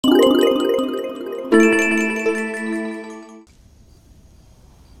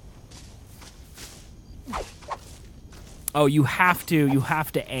Oh, you have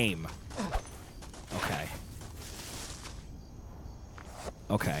to aim. Okay.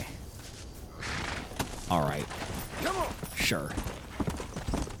 Okay. All right. Come on. Sure.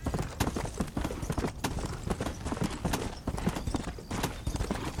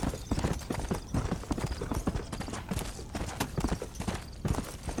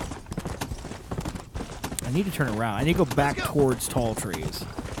 I need to turn around. I need to go back towards tall trees.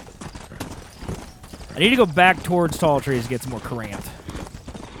 I need to go back towards tall trees to get some more current.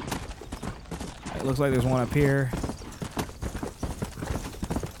 It looks like there's one up here.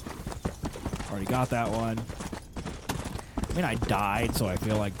 Already got that one. I mean, I died, so I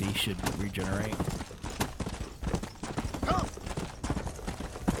feel like these should regenerate.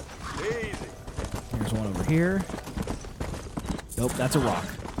 Easy. There's one over here. Nope, that's a rock.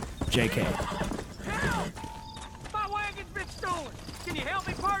 JK. Help! My wagon's been stolen. Can you help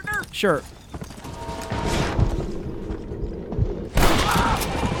me, partner? Sure.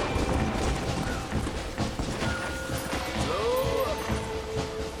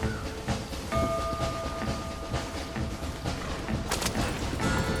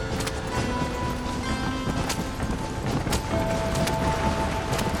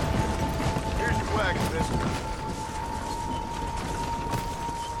 Here's your wagon, mister.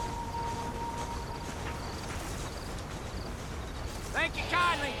 Thank you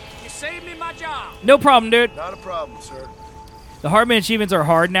kindly. You saved me my job. No problem, dude. Not a problem, sir. The hardman achievements are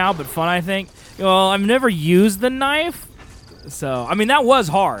hard now, but fun, I think. Well, I've never used the knife, so, I mean, that was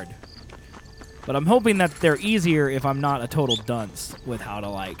hard. But I'm hoping that they're easier if I'm not a total dunce with how to,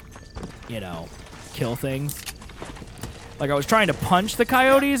 like, you know, kill things. Like, I was trying to punch the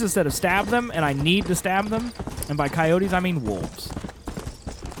coyotes instead of stab them, and I need to stab them. And by coyotes, I mean wolves.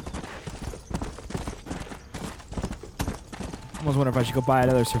 I almost wonder if I should go buy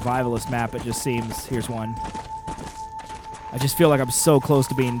another survivalist map. It just seems... Here's one. I just feel like I'm so close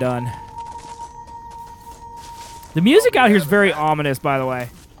to being done. The music out here is very ominous, by the way.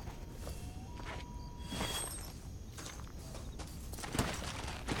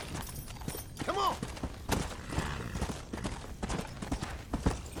 Come on.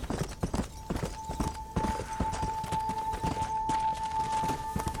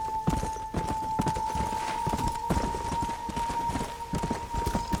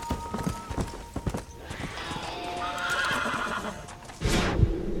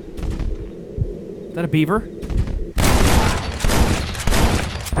 Is that a beaver?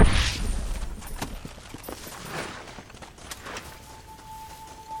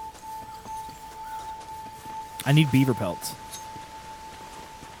 I need beaver pelts.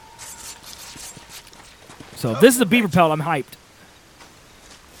 So if this is a beaver pelt, I'm hyped.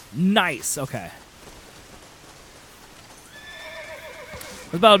 Nice. Okay.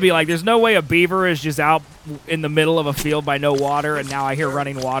 I was about to be like, there's no way a beaver is just out in the middle of a field by no water, and now I hear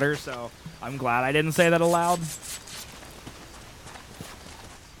running water, so I'm glad I didn't say that aloud.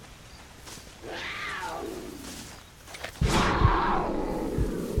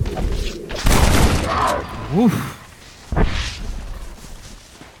 Woof.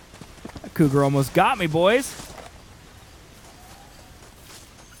 That cougar almost got me, boys.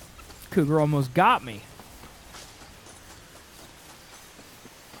 Cougar almost got me.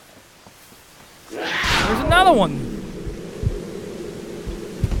 There's another one.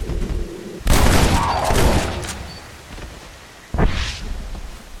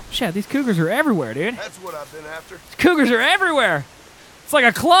 Shit, these cougars are everywhere, dude. That's what I've been after. Cougars are everywhere. It's like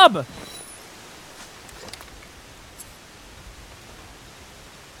a club.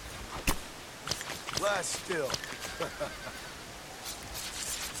 Lie still.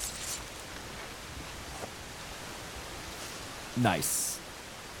 Nice.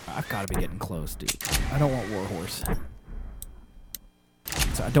 I've got to be getting close, dude. I don't want Warhorse.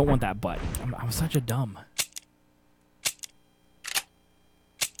 So I don't want that butt. I'm such a dumb.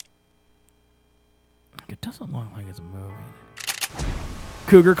 It doesn't look like it's moving.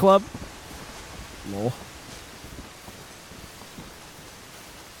 Cougar Club? Lol.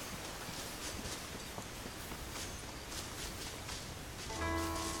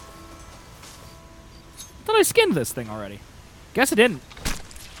 I thought I skinned this thing already. Guess I didn't.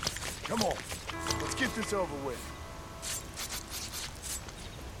 Come on. Let's get this over with.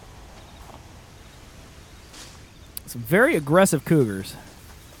 Some very aggressive cougars.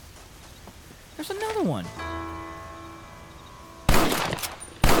 There's another one.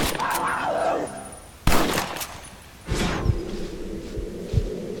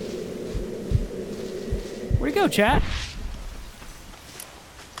 Where'd he go, chat?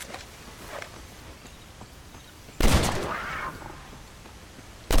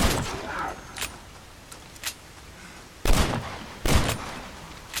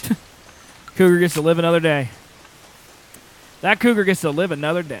 Cougar gets to live another day. That cougar gets to live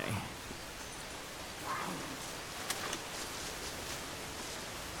another day.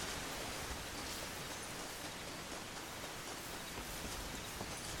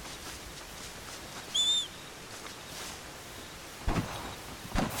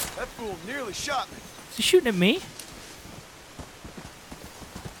 That fool nearly shot me. Is he shooting at me?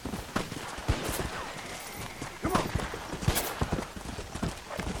 Come on.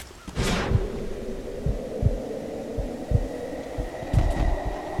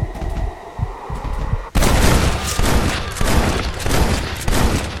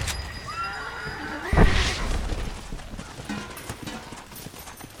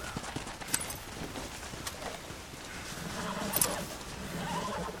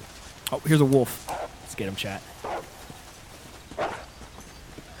 Oh, here's a wolf. Let's get him, chat.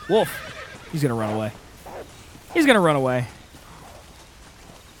 Wolf. He's gonna run away. He's gonna run away.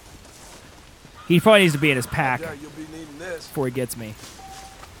 He probably needs to be in his pack Yeah, you'll be needing this. before he gets me.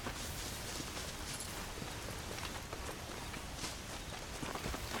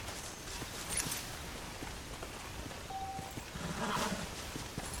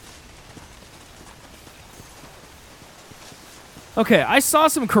 Okay, I saw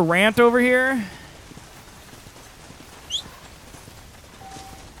some Courant over here.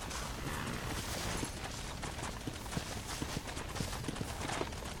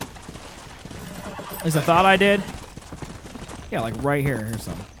 At least I thought I did. Yeah, like right here. Here's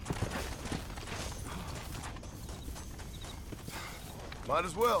some. Might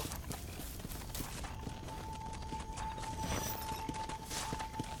as well.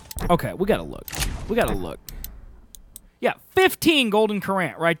 Okay, we gotta look. We gotta look. Yeah, 15 golden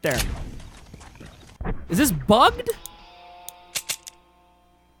Courant right there. Is this bugged?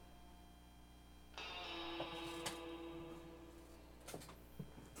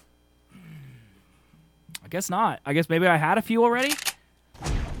 I guess not. I guess maybe I had a few already?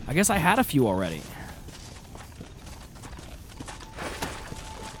 I guess I had a few already.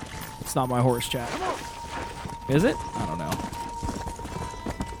 It's not my horse, chat. Is it? I don't know.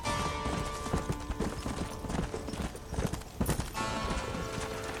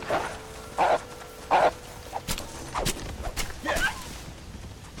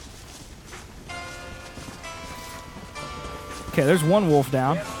 Okay, there's one wolf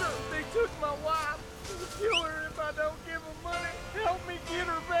down. Yes, sir. They took my wife. They'll kill her if I don't give them money. Help me get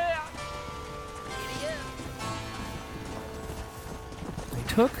her back. They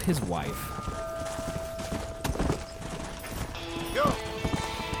took his wife. Go.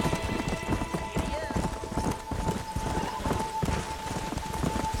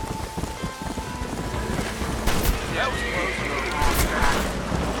 That was close.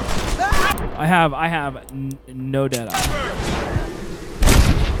 I have no dead eye.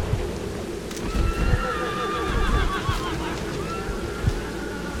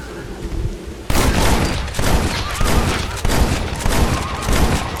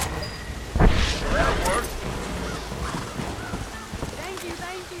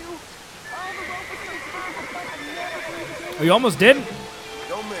 Oh, you almost didn't.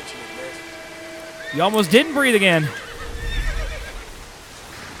 Don't mention it, man. You almost didn't breathe again.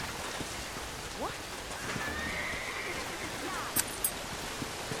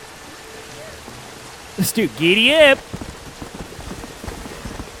 This dude, giddy up.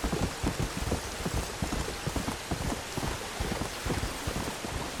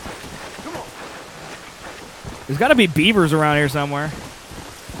 Come on. There's got to be beavers around here somewhere.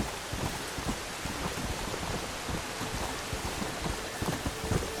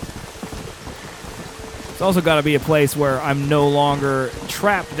 It's also got to be a place where I'm no longer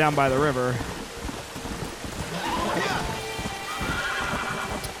trapped down by the river.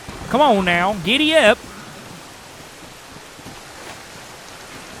 Come on now, giddy up.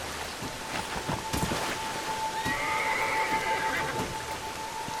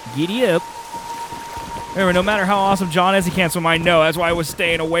 Giddy up. Remember, no matter how awesome John is, he can't swim. I know. That's why I was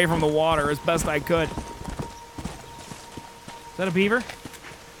staying away from the water as best I could. Is that a beaver?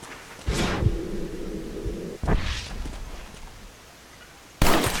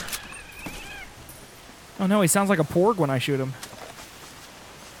 Oh no, he sounds like a porg when I shoot him.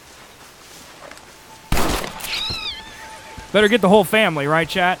 Better get the whole family, right,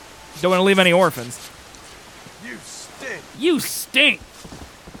 chat? Don't want to leave any orphans. You stink. You stink!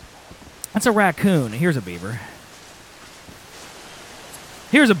 That's a raccoon. Here's a beaver.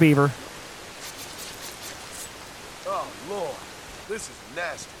 Here's a beaver. Oh, Lord. This is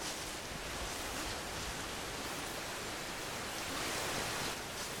nasty.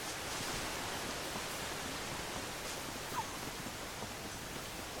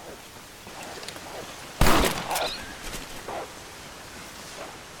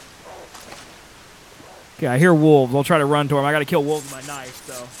 Okay, I hear wolves. I'll try to run to them. I gotta kill wolves with my knife,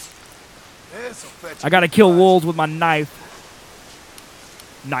 so. This'll fetch I gotta you kill guys. wolves with my knife.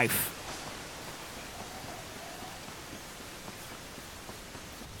 Knife.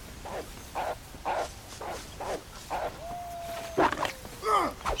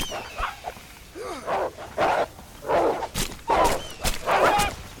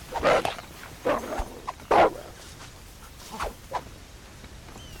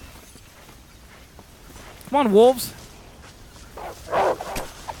 Come on, wolves.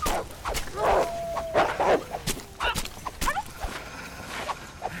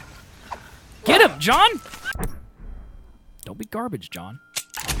 Get him, John! Don't be garbage, John.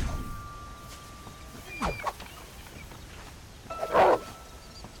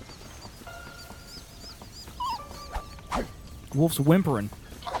 Wolf's whimpering.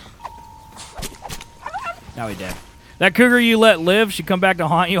 Now he dead. That cougar you let live should come back to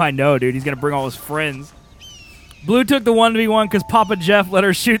haunt you? I know, dude. He's gonna bring all his friends. Blue took the 1v1 because Papa Jeff let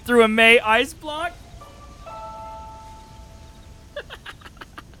her shoot through a May ice block.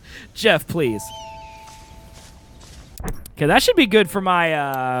 Jeff, please. Okay, that should be good for my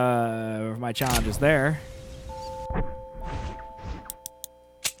challenges there.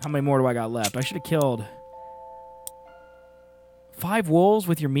 How many more do I got left? I should have killed 5 wolves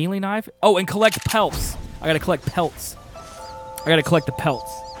with your melee knife. Oh, and collect pelts. I gotta collect pelts. I gotta collect the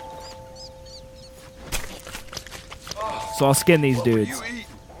pelts. So I'll skin these dudes. You eat.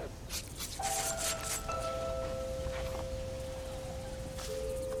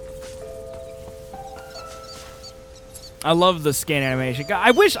 I love the skin animation. God,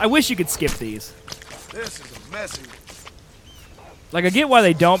 I wish you could skip these. This is a messy. Like, I get why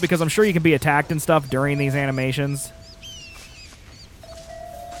they don't, because I'm sure you can be attacked and stuff during these animations.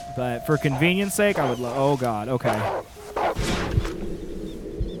 But for convenience sake, I would love. Oh God. Okay.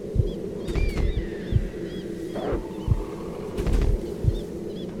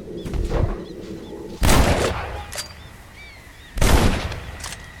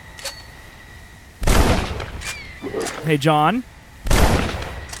 Hey, John.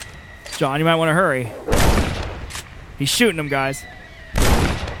 John, you might want to hurry. He's shooting them, guys.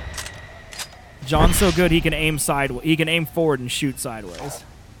 John's so good he can aim sideways. He can aim forward and shoot sideways.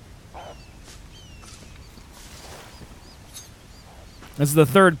 This is the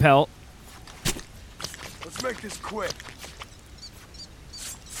 3rd pelt. Let's make this quick.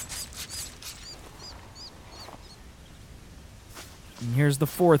 And here's the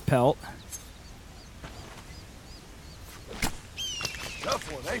 4th pelt.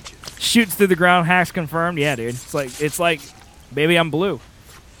 Tough one, ain't you? Shoots through the ground, hacks confirmed. Yeah, dude. It's like, baby, I'm blue.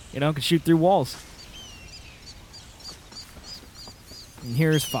 You know, can shoot through walls. And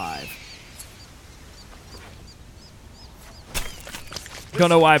here's 5. Don't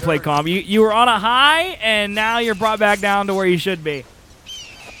know why I play calm. You were on a high, and now you're brought back down to where you should be.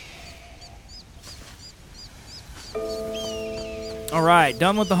 All right,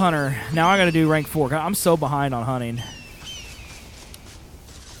 done with the hunter. Now I got to do rank 4. God, I'm so behind on hunting.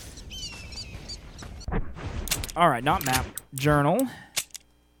 All right, not map. Journal.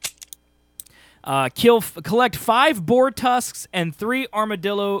 Collect 5 boar tusks and 3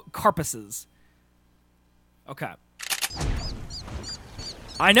 armadillo carapaces. Okay.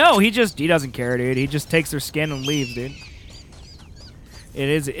 I know, he doesn't care, dude. He just takes their skin and leaves, dude. It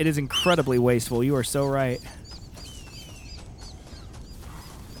is incredibly wasteful. You are so right.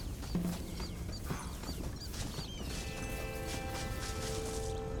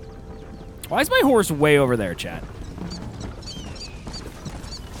 Why is my horse way over there, chat?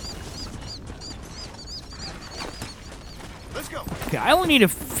 Let's go. Okay, I only need a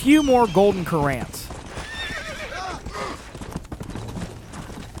few more golden Karants.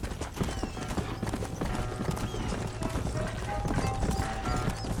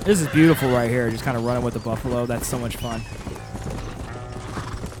 This is beautiful right here, just kind of running with the buffalo. That's so much fun.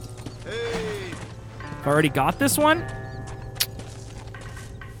 Hey. I already got this one.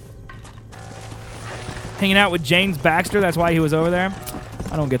 Hanging out with James Baxter, that's why he was over there.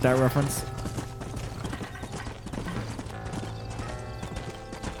 I don't get that reference.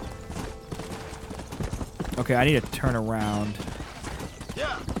 Okay, I need to turn around.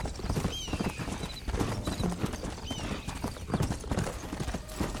 Yeah.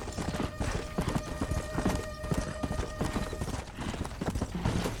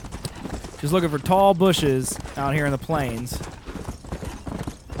 Just looking for tall bushes out here in the plains.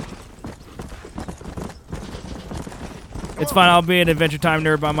 It's fine, I'll be an Adventure Time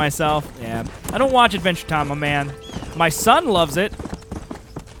nerd by myself. Yeah, I don't watch Adventure Time, my man. My son loves it.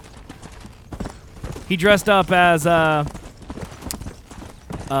 He dressed up as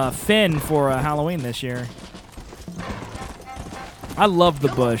Finn for Halloween this year. I love the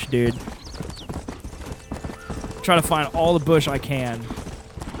bush, dude. Try to find all the bush I can.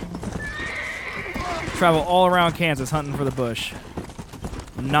 Travel all around Kansas hunting for the bush.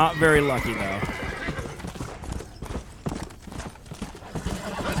 Not very lucky, though.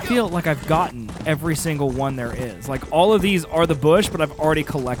 I feel like I've gotten every single one there is. Like, all of these are the bush, but I've already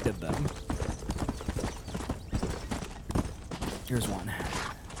collected them. Here's one.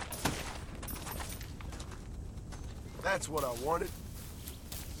 That's what I wanted.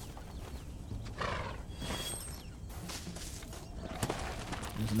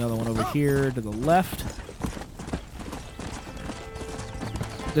 There's another one over here to the left.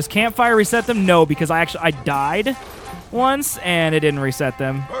 Does campfire reset them? No, because I died once and it didn't reset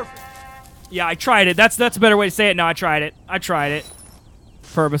them. Perfect. Yeah, I tried it. That's a better way to say it. No, I tried it. I tried it.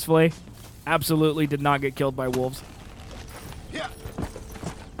 Purposefully. Absolutely did not get killed by wolves. Yeah.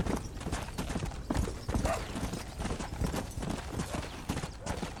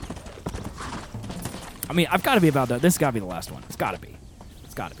 I mean, I've got to be about that. This has got to be the last one. It's got to be.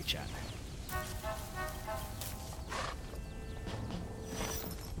 It's got to be, chat.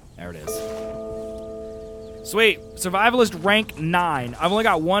 There it is. Sweet. Survivalist rank 9. I've only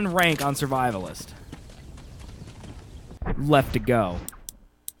got one rank on Survivalist. Left to go.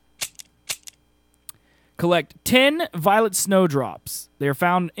 Collect 10 violet snowdrops. They are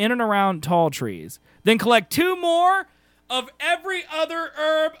found in and around tall trees. Then collect 2 more of every other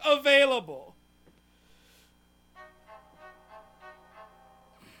herb available.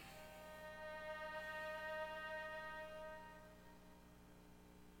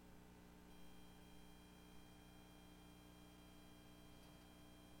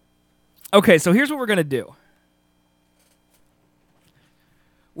 Okay, so here's what we're going to do.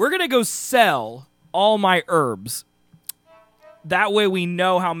 We're going to go sell all my herbs. That way we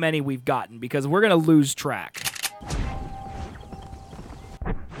know how many we've gotten, because we're going to lose track.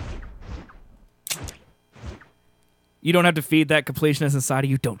 You don't have to feed that completionist inside of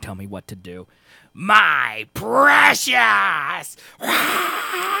you. Don't tell me what to do. My precious!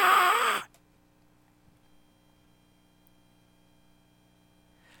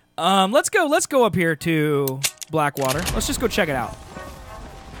 Let's go up here to Blackwater. Let's just go check it out.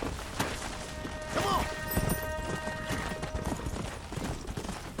 Come on.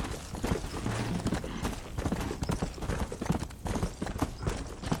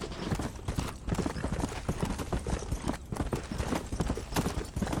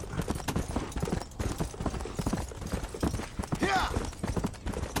 Yeah.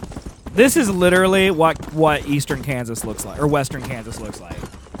 This is literally what Eastern Kansas looks like, or Western Kansas looks like.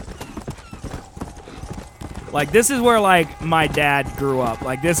 Like, this is where, like, my dad grew up.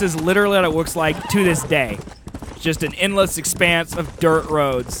 Like, this is literally what it looks like to this day. Just an endless expanse of dirt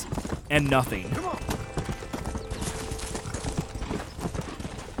roads and nothing. Come on.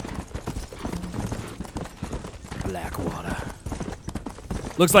 Blackwater.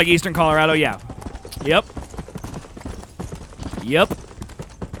 Looks like Eastern Colorado, yeah. Yep. Yep.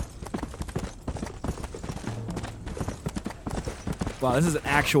 Wow, this is an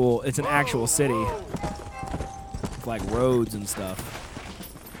actual, it's an actual city. Like roads and stuff.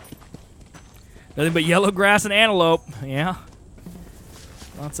 Nothing but yellow grass and antelope. Yeah.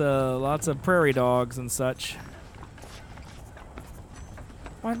 Lots of prairie dogs and such.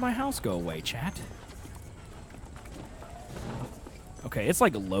 Why'd my house go away, chat? Okay, it's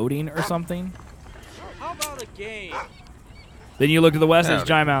like loading or something. How about a game? Then you look to the west, it's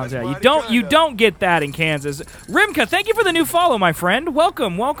Giant Mountains. Yeah, you don't get that in Kansas. Rimka, thank you for the new follow, my friend.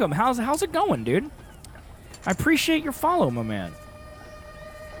 Welcome, welcome. How's it going, dude? I appreciate your follow, my man.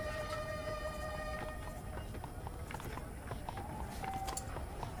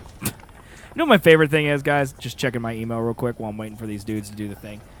 You know what my favorite thing is, guys? Just checking my email real quick while I'm waiting for these dudes to do the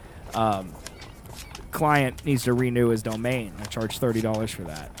thing. Client needs to renew his domain. I charge $30 for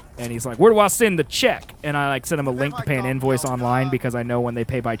that. And he's like, where do I send the check? And I like send him a link to pay an invoice online because I know when they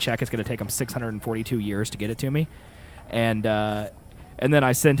pay by check, it's going to take them 642 years to get it to me. And then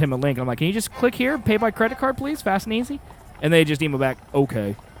I sent him a link. I'm like, can you just click here, pay by credit card, please, fast and easy? And they just email back,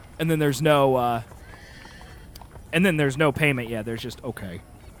 okay. And then there's no, payment. Yeah, there's just okay.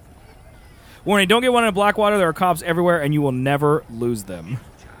 Warning: don't get one in Blackwater. There are cops everywhere, and you will never lose them.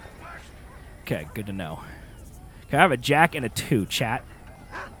 Okay, good to know. Okay, I have a jack and a 2, chat.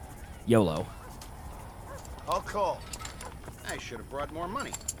 YOLO. I'll call. I should have brought more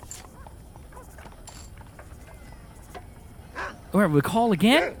money. Where we call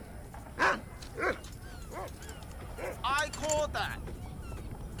again? I called that.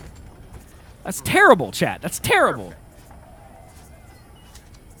 That's terrible, chat. That's terrible.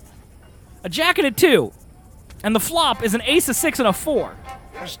 A jack and a 2. And the flop is an ace, a 6, and a 4.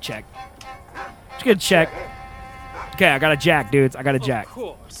 Just check. Just get a check. Okay, I got a jack, dudes. I got a jack. Of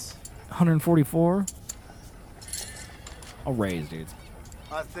course. 144. I'll raise, dudes.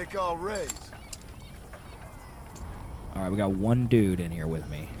 I think I'll raise. All right, we got one dude in here with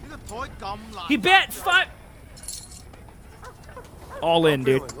me. He bet 5. All in,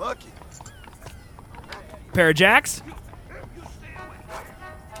 dude. Feeling lucky. Pair of jacks.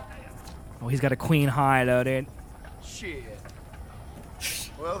 Oh, he's got a queen high, though, dude. Shit.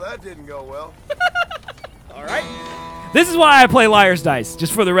 Well, that didn't go well. All right. This is why I play Liar's Dice.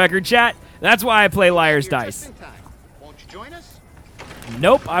 Just for the record, chat. That's why I play Liar's Dice. Won't you join us?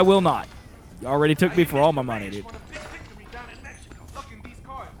 Nope, I will not. You already took me for all my money, dude.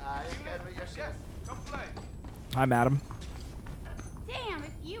 Hi, madam. Damn,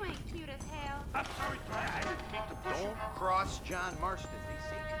 if you ain't cute as hell. Don't cross John Marston. They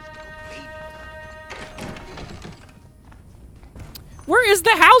say he's no baby. Where is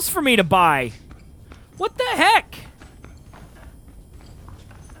the house for me to buy? What the heck?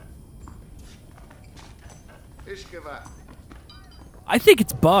 I think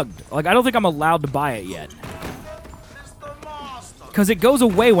it's bugged. Like, I don't think I'm allowed to buy it yet. Because it goes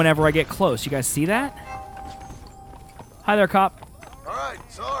away whenever I get close. You guys see that? Hi there, cop. All right,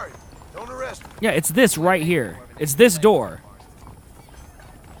 sorry. Don't arrest me. Yeah, it's this right here. It's this door.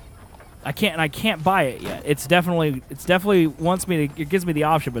 I can't buy it yet. It's definitely wants me to. It gives me the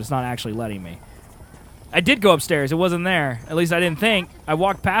option, but it's not actually letting me. I did go upstairs. It wasn't there. At least I didn't think. I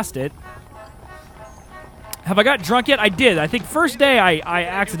walked past it. Have I got drunk yet? I did. I think first day I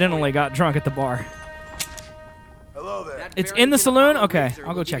accidentally got drunk at the bar. Hello there. It's in the saloon? Okay,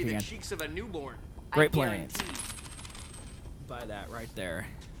 I'll go check again. Great Plains. Buy that right there.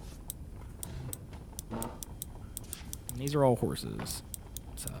 And these are all horses.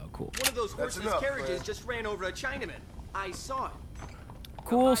 So, cool. One of those That's horseless enough, carriages Fred. just ran over a Chinaman. I saw it.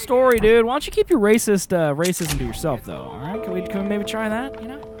 Cool story, dude. Why don't you keep your racism to yourself, though? All right, can we maybe try that? You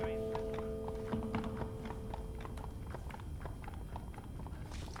know.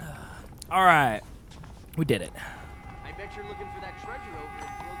 All right, we did it. I bet you're looking for that treasure over in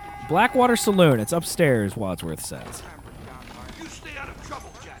Broken Blackwater Saloon. It's upstairs. Wadsworth says. You stay out of trouble,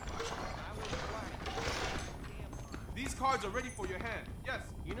 Jack. These cards are ready for your hand. Yes.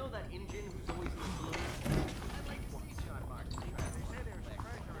 You know that Indian who's always in the saloon?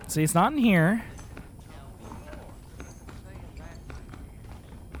 See, it's not in here.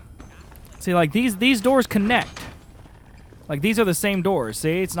 See, like these doors connect. Like these are the same doors.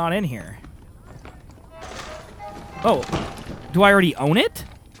 See, it's not in here. Oh, do I already own it?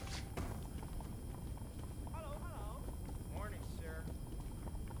 Morning, sir.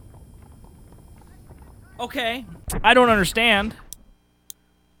 Okay, I don't understand.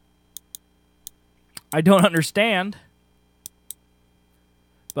 I don't understand.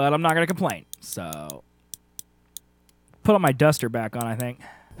 But I'm not gonna complain. So, put on my duster back on. I think.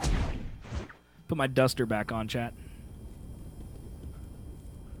 Put my duster back on, chat.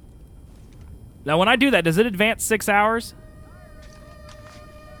 Now, when I do that, does it advance 6 hours?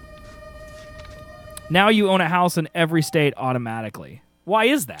 Now you own a house in every state automatically. Why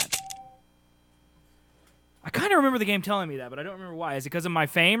is that? I kind of remember the game telling me that, but I don't remember why. Is it because of my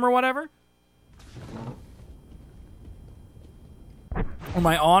fame or whatever? Or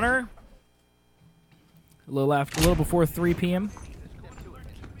my honor? A little before 3 p.m.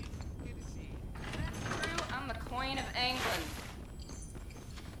 I'm the Queen of England.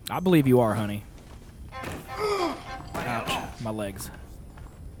 I believe you are, honey. Ouch, my legs.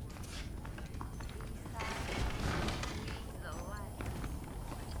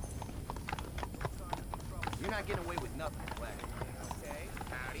 You're not getting away with nothing, Black. Okay,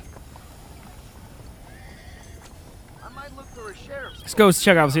 howdy. I might look for a sheriff's. Let's go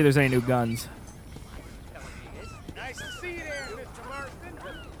check out and see if there's any new guns. Nice to see you there, Mr. Marston.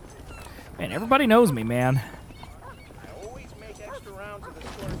 Man, everybody knows me, man. I always make extra rounds of the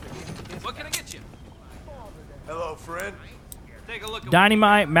stores to get you. What can I get you? Hello, friend. Take a look at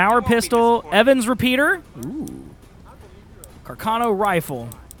Dynamite, Mauer pistol, Evans repeater. Ooh. Carcano rifle.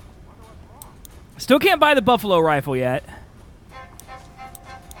 Still can't buy the Buffalo rifle yet.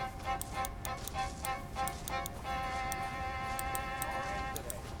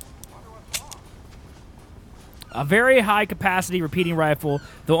 A very high capacity repeating rifle,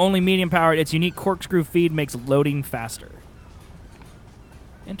 though only medium powered. Its unique corkscrew feed makes loading faster.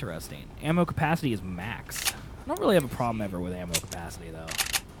 Interesting. Ammo capacity is max. I don't really have a problem ever with ammo capacity, though.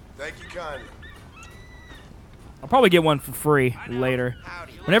 Thank you kindly. I'll probably get one for free later.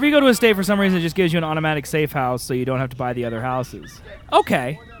 Whenever you go to a state, for some reason, it just gives you an automatic safe house so you don't have to buy the other houses.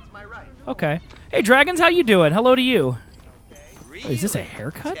 Okay. my right. Okay. Hey, Dragons, how you doing? Hello to you. Wait, is this a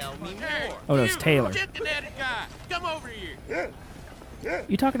haircut? Tell me more. Oh, no, it's Taylor. Cincinnati guy, come over here.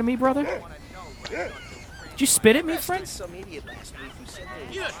 You talking to me, brother? Did you spit at me, friend? Some idiot last week who said there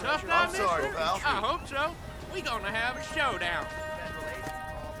was You a tough treasure. guy, I'm sorry, mister? pal. I hope so. We gonna have a showdown.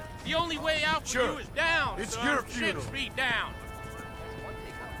 The only way out for Sure. you is down, It's son. your 6 funeral. feet down.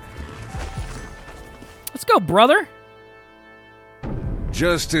 Let's go, brother.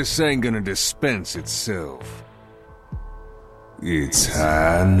 Justice ain't gonna dispense itself. It's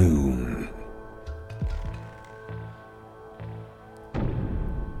high noon.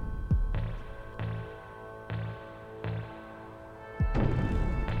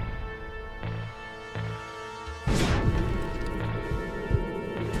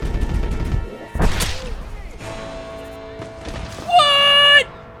 What?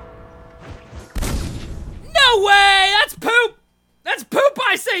 No way! That's poop! That's poop,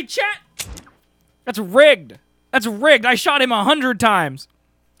 I say, chat! That's rigged. That's rigged. I shot him 100 times.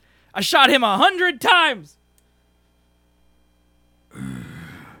 I shot him 100 times!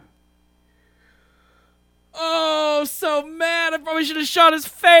 Oh, so mad. I probably should have shot his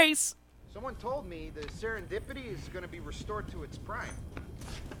face. Someone told me the serendipity is going to be restored to its prime.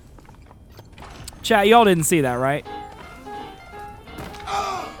 Chat, y'all didn't see that, right?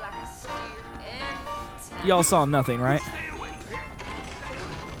 Y'all saw nothing, right?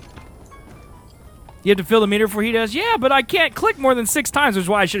 You have to fill the meter before he does? Yeah, but I can't click more than 6 times, which is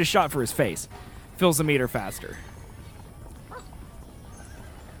why I should have shot for his face. Fills the meter faster.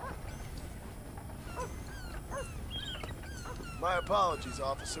 My apologies,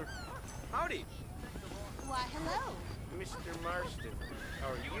 officer. Howdy, Why, hello. Mr. Marston.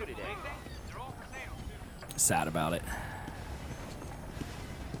 How are you today? Sad about it.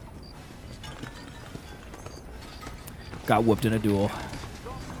 Got whooped in a duel.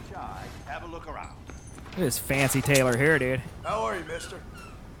 Have a look around. Look at this fancy Taylor here, dude. How are you, mister?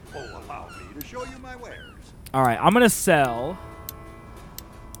 Oh, allow me to show you my wares. All right, I'm going to sell.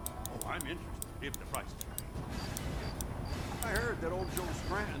 Oh, I'm interested if the price is right. I heard that old Joe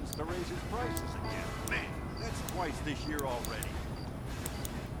Scranton's to raise his prices again. Man, that's twice this year already.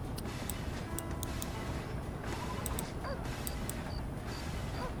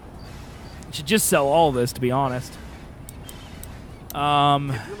 Should just sell all this, to be honest. If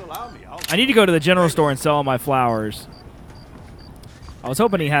you'll allow me, I'll... I need to go to the general store and sell all my flowers. I was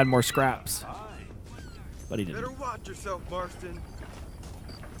hoping he had more scraps, but he didn't. Better watch yourself, Marston.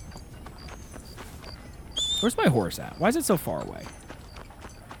 Where's my horse at? Why is it so far away?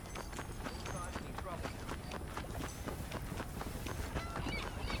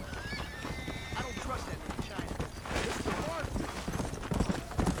 I don't trust that new China.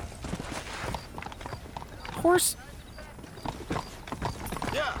 Horse?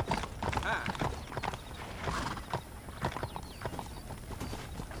 Yeah.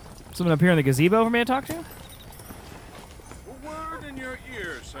 Someone up here in the gazebo for me to talk to? A word in your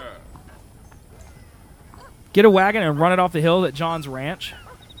ear, sir. Get a wagon and run it off the hill at John's ranch.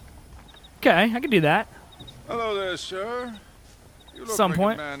 Okay, I can do that. Hello there, sir. You look Some like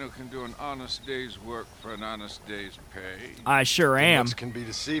point. a man who can do an honest day's work for an honest day's pay. I sure am. Looks can be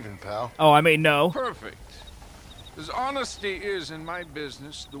deceiving, pal. Oh, I mean, no. Perfect. As honesty is in my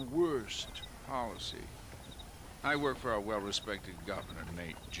business the worst policy. I work for our well-respected governor,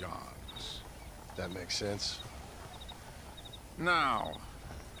 Nate Johns. That makes sense. Now,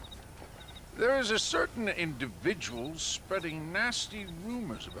 there is a certain individual spreading nasty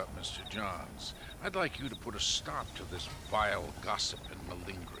rumors about Mr. Johns. I'd like you to put a stop to this vile gossip and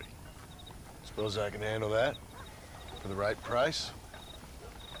malingering. Suppose I can handle that? For the right price?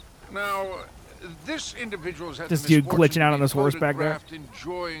 Now, this individual's had This the dude misfortune glitching out to on be this horse back there. photographed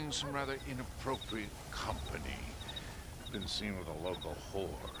enjoying some rather inappropriate company. Been seen with a local whore.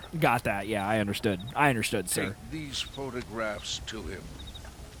 Got that. Yeah, I understood. I understood, sir. Take these photographs to him.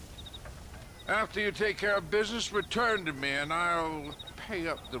 After you take care of business, return to me and I'll pay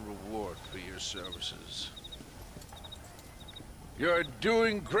up the reward for your services. You're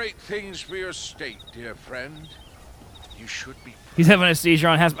doing great things for your state, dear friend. You should be. He's having a seizure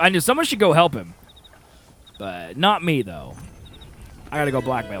on I knew someone should go help him. But not me, though. I gotta go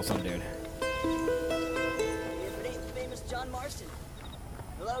blackmail some dude. If it ain't famous John Marston.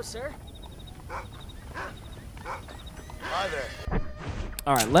 Hello, sir. Hi there.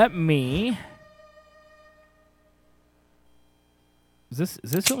 Alright, let me... Is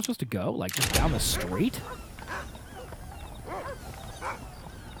this who I'm supposed to go? Like, just down the street?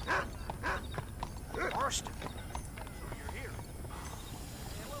 Marston.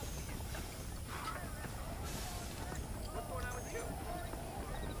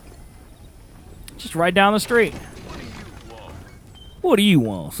 Just right down the street. What do you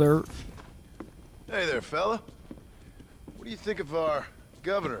want, sir? Hey there, fella. What do you think of our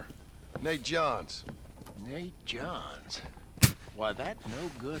governor, Nate Johns? Nate Johns. Why, that's no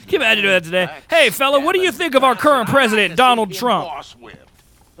good. Can you imagine doing that today? Hey, fella, what do you think of our current president, Donald Trump?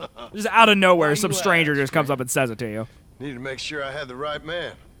 Just out of nowhere, some stranger just comes up and says it to you. Need to make sure I had the right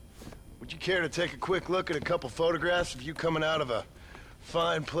man. Would you care to take a quick look at a couple photographs of you coming out of a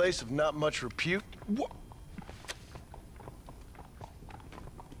fine place of not much repute?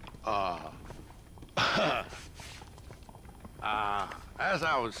 As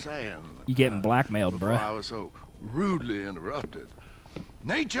I was saying... You getting blackmailed, before bruh. I was so rudely interrupted.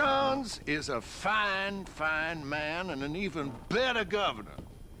 Nate Johns is a fine, fine man and an even better governor.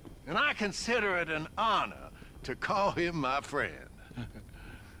 And I consider it an honor to call him my friend.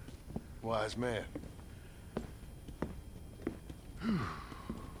 Wise man.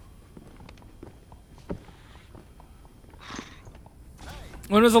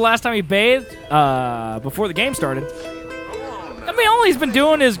 When was the last time he bathed? Before the game started. I mean, all he's been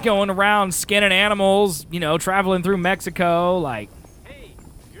doing is going around skinning animals, you know, traveling through Mexico, like... Hey,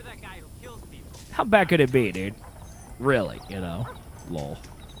 you're that guy who kills people. How bad could it be, dude? Really, you know? Lol.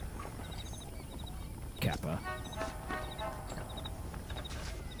 Kappa.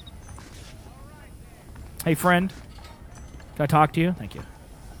 Hey, friend. Can I talk to you? Thank you.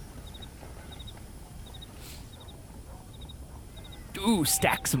 Ooh,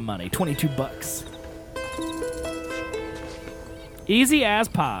 stacks of money. 22 bucks. Easy as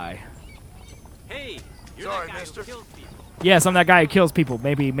pie. Hey, you're Sorry, that guy mister. who kills people. Yes, I'm that guy who kills people.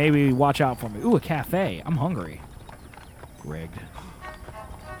 Maybe watch out for me. Ooh, a cafe. I'm hungry. Rigged.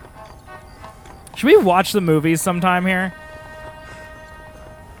 Should we watch the movies sometime here?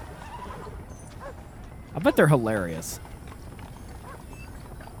 I bet they're hilarious.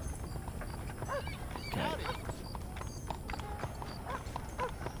 Okay.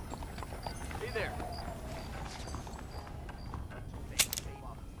 Hey there.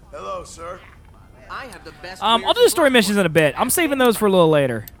 Hello, sir. I have the best. I'll do the story missions in a bit. I'm saving those for a little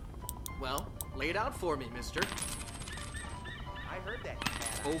later. Well, lay it out for me, mister. I heard that.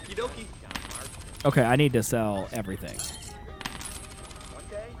 Okie dokie. Okay, I need to sell everything. One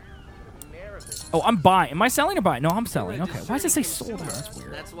day, the mayor of this. Oh, I'm buying. Am I selling or buying? No, I'm selling. Okay, why does it say sold out? That's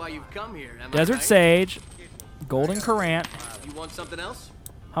weird. That's why you've come here. Am I Desert right? Sage, Golden Currant, You want something else?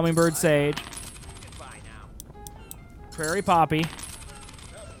 Hummingbird Sage, Prairie Poppy,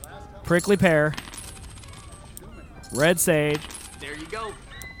 Prickly Pear, Red Sage, There you go.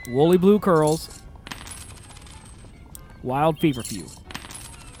 Woolly Blue Curls, Wild Feverfew.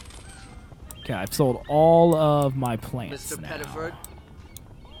 Okay, I've sold all of my plants Mr. now. Pettiford.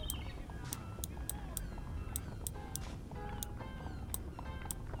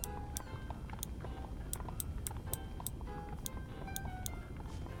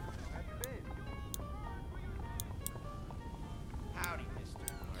 Howdy, mister.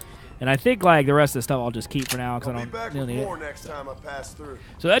 And I think like the rest of the stuff I'll just keep for now because I I'll be don't back really with need more it. next time I pass through.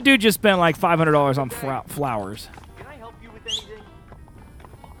 So that dude just spent like $500 on flowers. Can I help you with anything?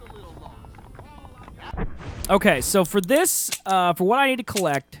 Look a little lost. Okay, so for this, for what I need to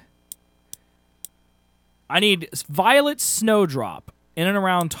collect, I need violet snowdrop in and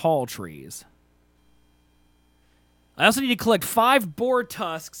around tall trees. I also need to collect 5 boar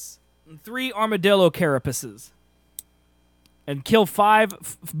tusks and 3 armadillo carapaces. And kill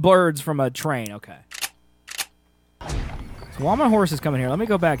 5 birds from a train. Okay. So while my horse is coming here, let me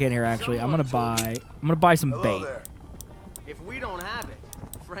go back in here. Actually, I'm gonna buy some Hello bait. there. If we don't have it,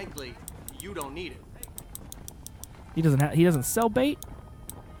 frankly, you don't need it. He doesn't sell bait.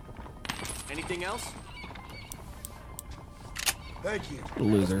 Anything else? Thank you.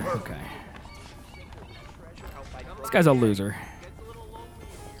 Loser. Okay. This guy's a loser.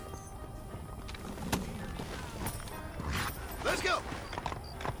 Let's go.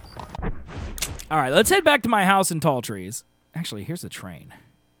 All right, let's head back to my house in Tall Trees. Actually, here's the train.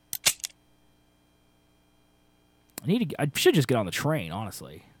 I should just get on the train,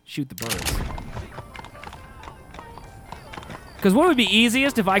 honestly. Shoot the birds. Because what would be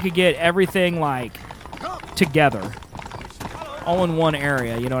easiest if I could get everything, like, together. All in one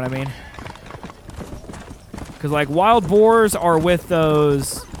area, you know what I mean? Because, like, wild boars are with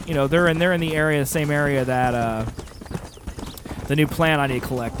those, you know, they're in the area, the same area that, the new plant I need to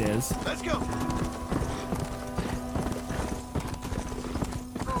collect is. Let's go.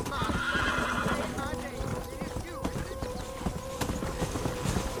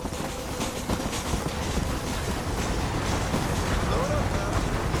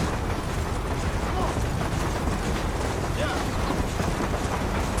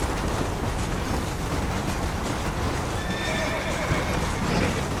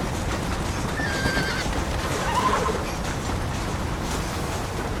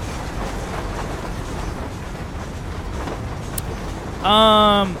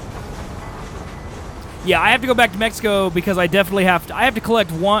 Yeah, I have to go back to Mexico because I definitely have to. I have to collect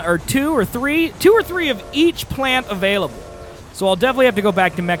two or three of each plant available. So I'll definitely have to go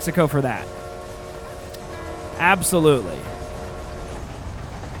back to Mexico for that. Absolutely.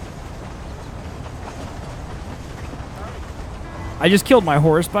 I just killed my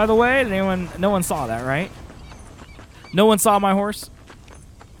horse, by the way. No one saw that, right? No one saw my horse?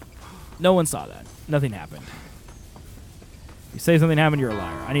 No one saw that. Nothing happened. You say something happened, you're a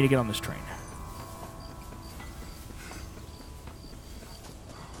liar. I need to get on this train.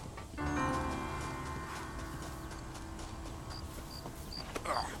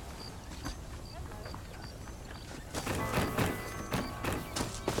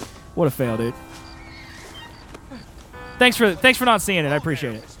 What a fail, dude. Thanks for not seeing it. I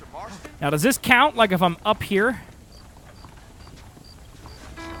appreciate it. Now, does this count like if I'm up here?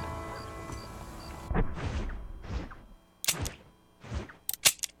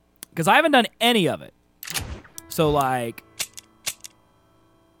 Because I haven't done any of it. So, like,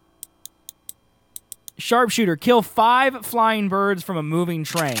 sharpshooter, kill 5 flying birds from a moving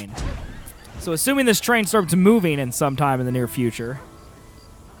train. So, assuming this train starts moving in some time in the near future.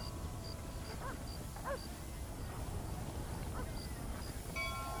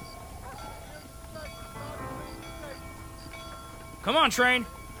 Come on, train.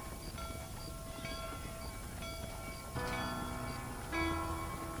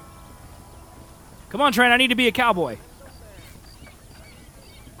 Come on, train. I need to be a cowboy.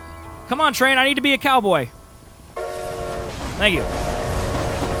 Come on, train. I need to be a cowboy. Thank you.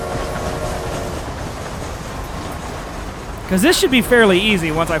 Because this should be fairly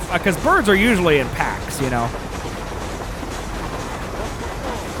easy once because birds are usually in packs, you know.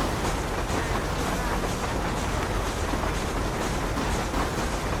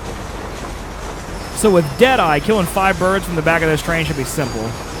 So with Deadeye, killing 5 birds from the back of this train should be simple.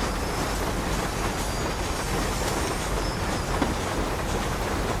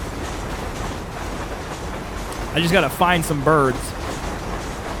 I just gotta find some birds.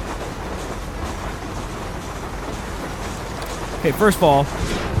 Okay, first of all,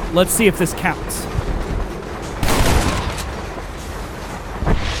 let's see if this counts.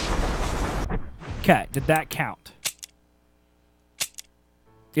 Okay, did that count?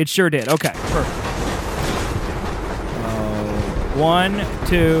 It sure did. Okay, perfect. 1,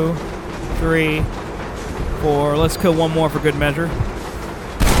 2, 3, 4. Let's kill one more for good measure.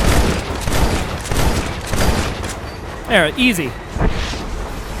 There, easy.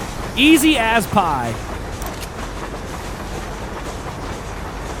 Easy as pie.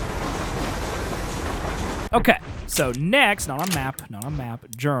 Okay, so next, not on map,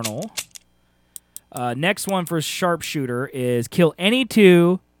 journal. Next one for sharpshooter is kill any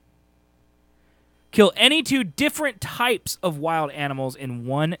two different types of wild animals in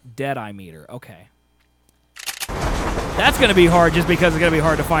 1 Deadeye meter. Okay. That's going to be hard just because it's going to be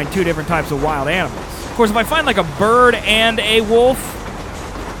hard to find 2 different types of wild animals. Of course, if I find like a bird and a wolf,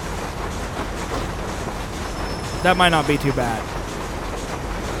 that might not be too bad.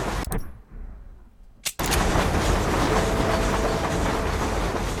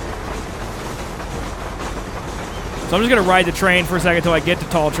 So I'm just going to ride the train for a second until I get to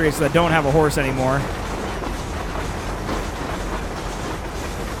Tall Tree so I don't have a horse anymore.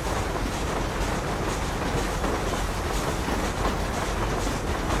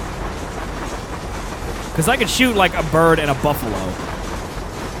 Because I could shoot like a bird and a buffalo.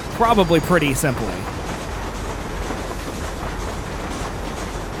 Probably pretty simply.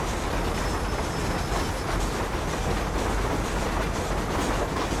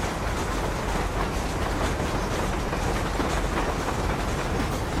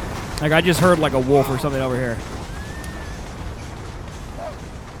 Like, I just heard like a wolf or something over here.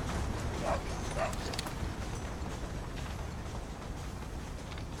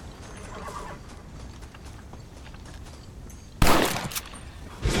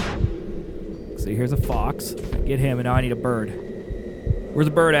 See, here's a fox. Get him, and now I need a bird. Where's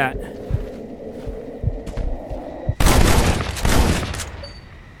the bird at?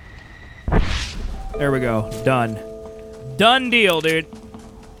 There we go. Done. Done deal, dude.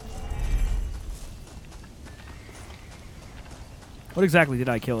 What exactly did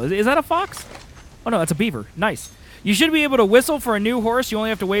I kill? Is that a fox? Oh, no, that's a beaver. Nice. You should be able to whistle for a new horse. You only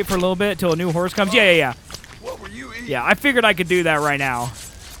have to wait for a little bit till a new horse comes. Yeah. What were you eating? Yeah, I figured I could do that right now.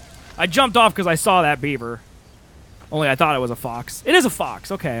 I jumped off because I saw that beaver. Only I thought it was a fox. It is a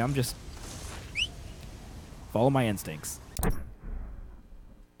fox. Okay, I'm just... follow my instincts.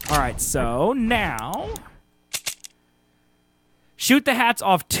 Alright, so now... shoot the hats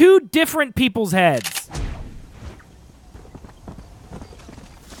off 2 different people's heads.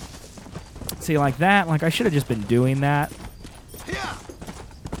 See, like that, like I should have just been doing that. Yeah.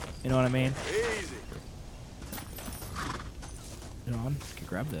 You know what I mean? Easy. Hold on, can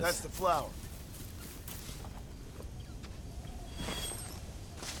grab this. That's the flower.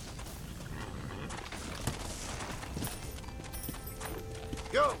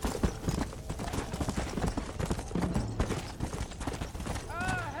 Go.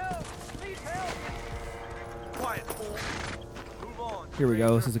 Help! Please help! Quiet, fool. Move on. Here we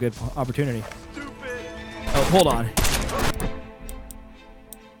go. This is a good opportunity. Stupid. Oh, hold on.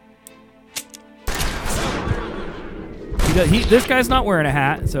 This guy's not wearing a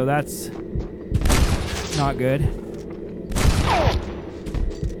hat, so that's not good.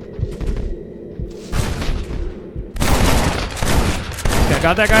 Okay, I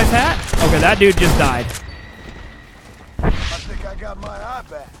got that guy's hat. Okay, that dude just died. I think I got my eye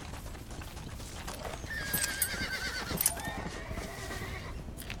back.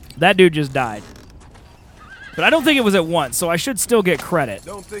 That dude just died. But I don't think it was at once, so I should still get credit.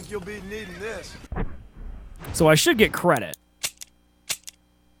 Don't think you'll be needing this. So I should get credit.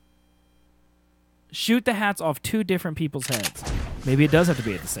 Shoot the hats off 2 different people's heads. Maybe it does have to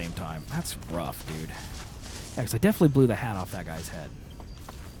be at the same time. That's rough, dude. Yeah, because I definitely blew the hat off that guy's head.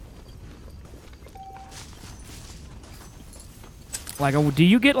 Like, do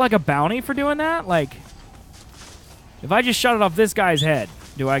you get, like, a bounty for doing that? Like, if I just shot it off this guy's head,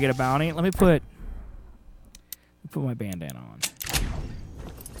 do I get a bounty? Let me put my bandana on.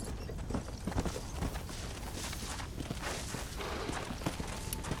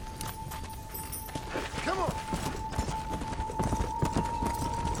 Come on.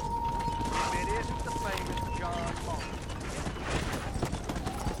 It isn't the famous John Marston.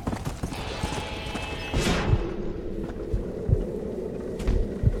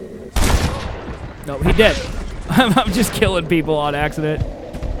 No, he did. I'm just killing people on accident.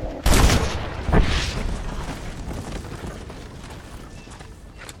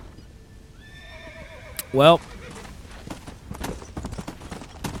 Well.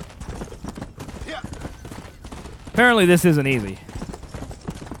 Yeah. Apparently this isn't easy.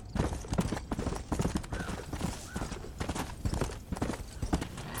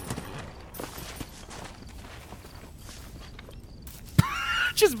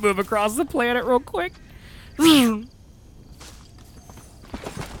 Just move across the planet real quick. Come on.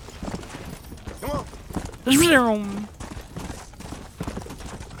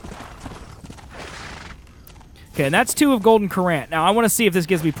 Okay, and that's 2 of Golden Courant. Now, I want to see if this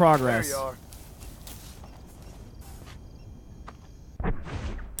gives me progress. There you are.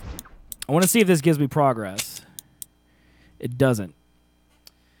 I want to see if this gives me progress. It doesn't.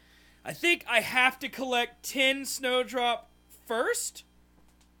 I think I have to collect 10 Snowdrop first,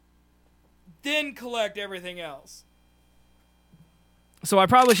 then collect everything else. So I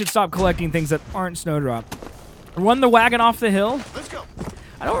probably should stop collecting things that aren't Snowdrop. Run the wagon off the hill? Let's go.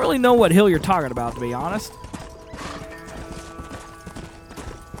 I don't really know what hill you're talking about, to be honest.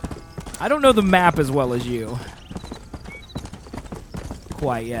 I don't know the map as well as you.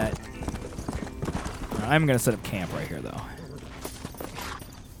 Quite yet. I'm going to set up camp right here, though.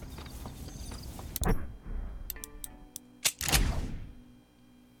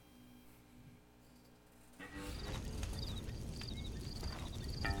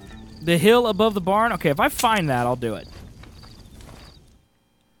 The hill above the barn? Okay, if I find that, I'll do it.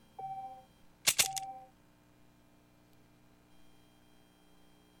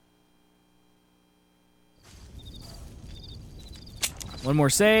 One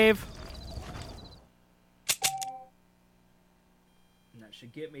more save. And that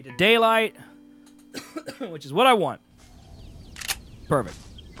should get me to daylight, which is what I want. Perfect.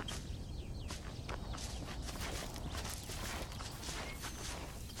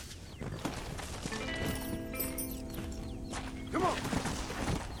 Come on.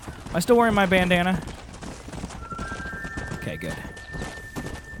 Am I still wearing my bandana? Okay, good.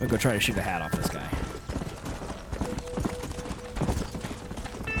 I'm gonna go try to shoot a hat off this guy.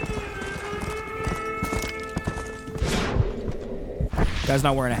 Guy's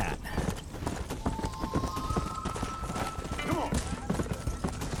not wearing a hat. Come on.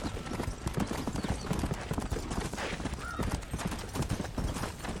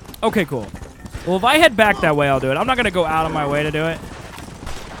 Okay, cool. Well, if I head back that way, I'll do it. I'm not going to go out of my way to do it.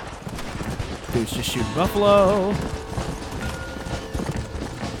 Dude's just shooting buffalo.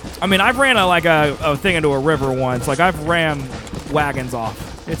 I mean, I've ran a thing into a river once. Like, I've ran wagons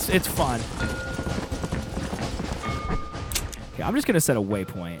off. It's fun. Okay, I'm just going to set a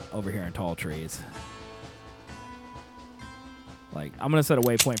waypoint over here in tall trees. Like, I'm going to set a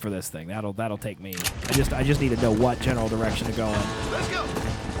waypoint for this thing. That'll take me. I just need to know what general direction to go in. Let's go.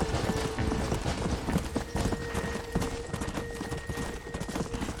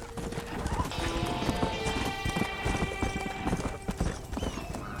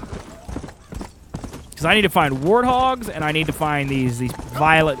 Because I need to find warthogs, and I need to find these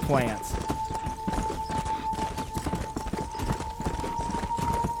violet plants.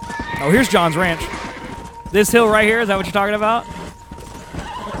 Oh, here's John's ranch. This hill right here, is that what you're talking about?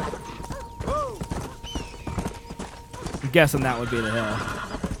 I'm guessing that would be the hill.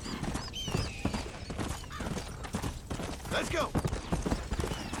 Let's go.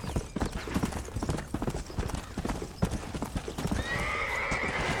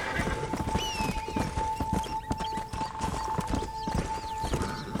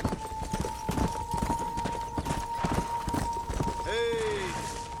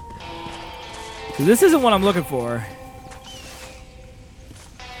 So this isn't what I'm looking for.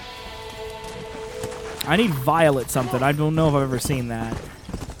 I need violet something. I don't know if I've ever seen that.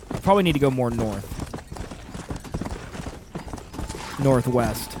 I probably need to go more north.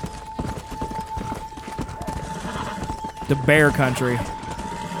 Northwest. The bear country.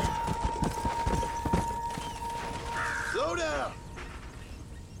 Slow down.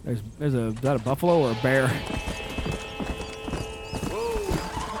 Is that a buffalo or a bear?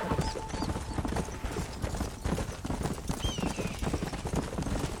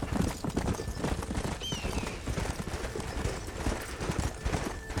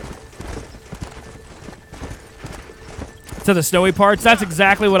 To the snowy parts? That's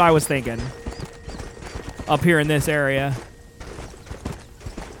exactly what I was thinking. Up here in this area.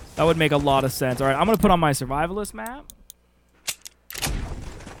 That would make a lot of sense. Alright, I'm going to put on my survivalist map.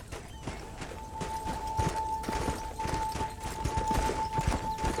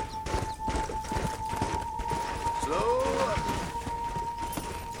 Slow up.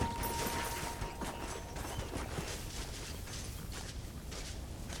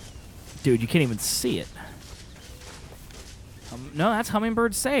 Dude, you can't even see it. No, that's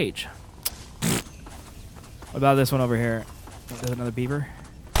hummingbird sage. What about this one over here? There's another beaver.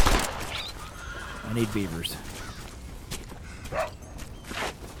 I need beavers.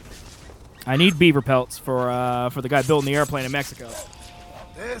 I need beaver pelts for the guy building the airplane in Mexico.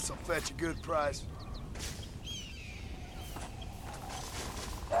 This'll fetch a good price.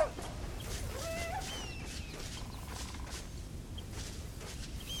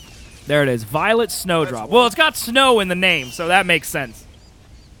 There it is. Violet Snowdrop. Well, it's got snow in the name, so that makes sense.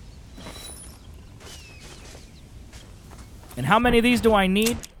 And how many of these do I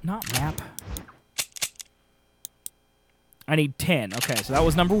need? Not map. I need 10. Okay, so that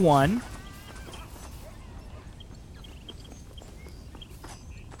was number 1.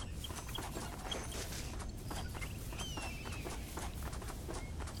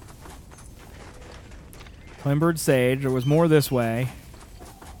 Hummingbird sage. There was more this way.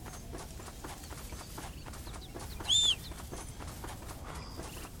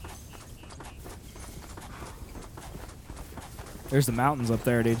 There's the mountains up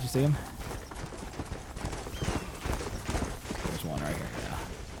there, dude. You see them? There's one right here, yeah.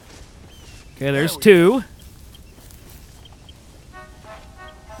 Okay, there's 2.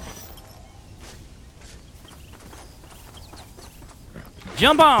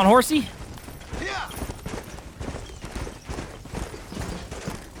 Jump on, horsey. Yeah.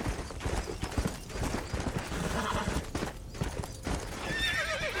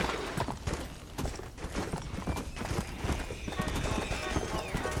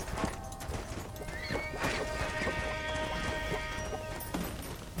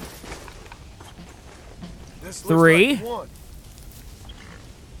 This looks 3. like one.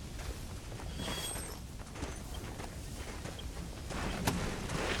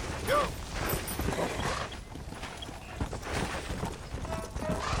 Go.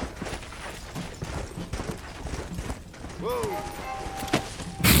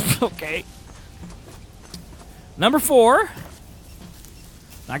 Whoa. Okay. Number 4.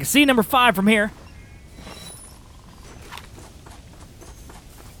 I can see number 5 from here.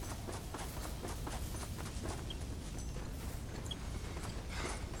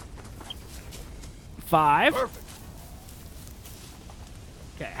 Five. Perfect.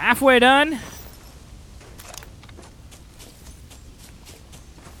 Okay, halfway done.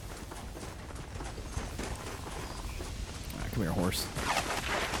 Alright, come here, horse.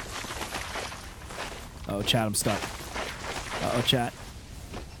 Oh, chat, I'm stuck. Uh-oh, chat.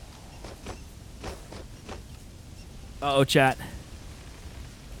 Uh-oh, chat.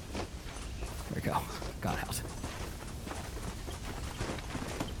 There we go. Got out.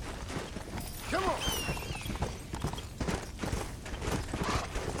 Come on.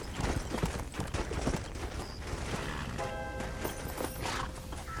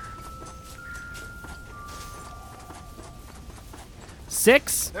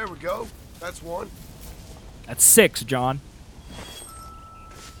 Six. There we go. That's one. That's 6, John.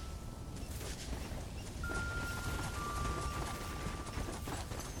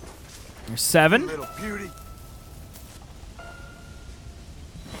 There's 7. Little beauty.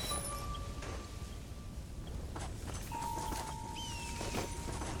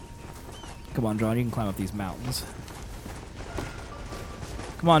 Come on, John. You can climb up these mountains.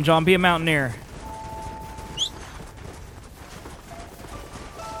 Come on, John. Be a mountaineer.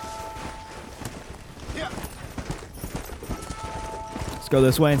 Yeah. Let's go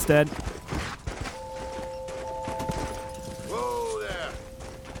this way instead. Whoa there.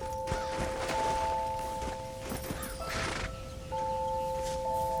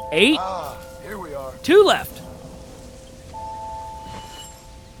 8. Ah, here we are. 2 left.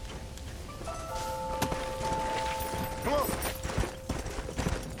 Come on.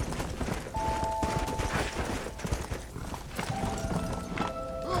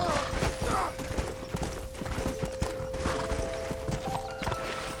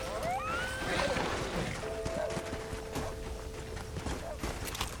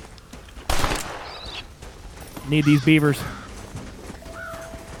 Need these beavers.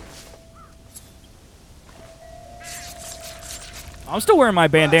 I'm still wearing my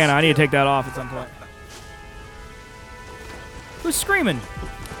bandana. I need to take that off at some point. Who's screaming?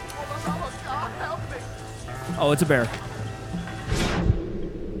 Oh, it's a bear.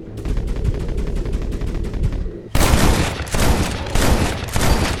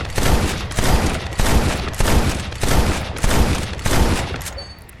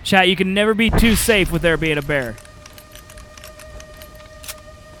 Chat, you can never be too safe with there being a bear.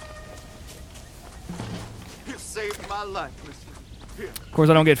 You saved my life, mister. Here. Of course,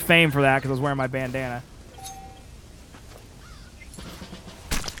 I don't get fame for that because I was wearing my bandana.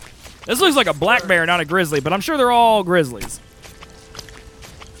 This looks like a black bear, not a grizzly, but I'm sure they're all grizzlies.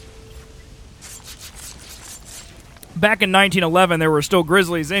 Back in 1911, there were still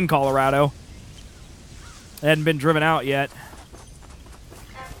grizzlies in Colorado. They hadn't been driven out yet.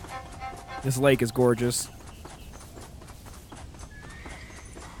 This lake is gorgeous.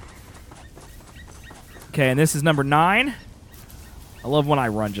 Okay, and this is number 9. I love when I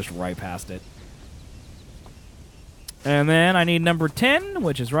run just right past it. And then I need number 10,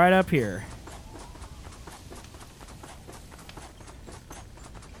 which is right up here.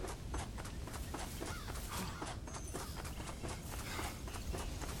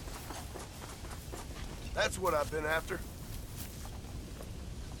 That's what I've been after.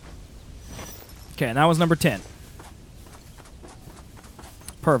 Okay, and that was number 10.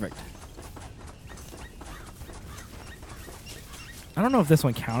 Perfect. I don't know if this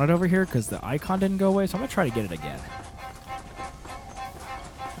one counted over here because the icon didn't go away, so I'm going to try to get it again.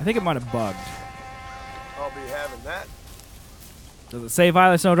 I think it might have bugged. I'll be having that. Does it say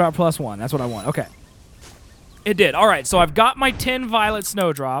Violet Snowdrop +1? That's what I want. Okay. It did. All right, so I've got my 10 Violet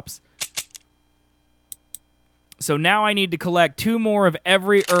Snowdrops. So now I need to collect 2 more of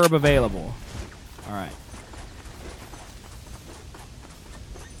every herb available. All right.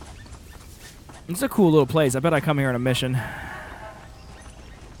 It's a cool little place. I bet I come here on a mission.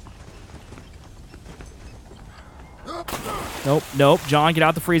 Nope, nope. John, get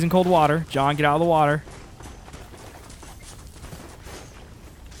out the freezing cold water. John, get out of the water.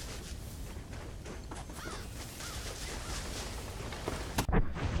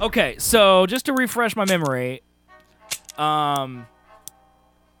 Okay, so just to refresh my memory, I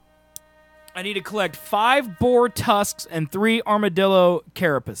need to collect 5 boar tusks and 3 armadillo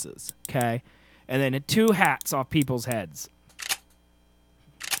carapaces, okay? And then 2 hats off people's heads.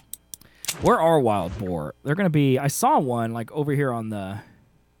 Where are wild boar? They're going to be... I saw one, like, over here on the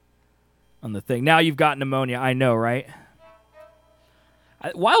thing. Now you've got pneumonia. I know, right?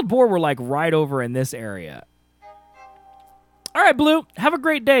 Wild boar were, like, right over in this area. All right, Blue. Have a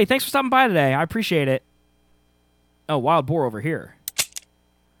great day. Thanks for stopping by today. I appreciate it. Oh, wild boar over here.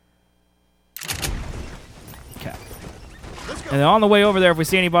 Okay. And then on the way over there, if we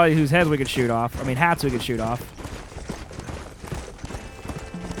see anybody whose heads we could shoot off, I mean, hats we could shoot off.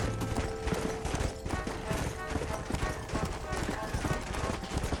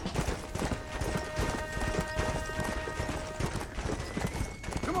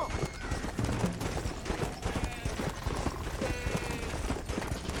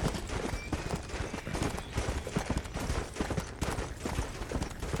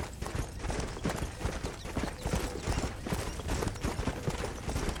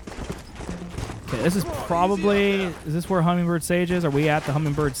 This is probably... Is this where Hummingbird Sage is? Are we at the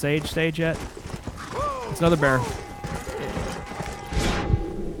Hummingbird Sage stage yet? It's another bear.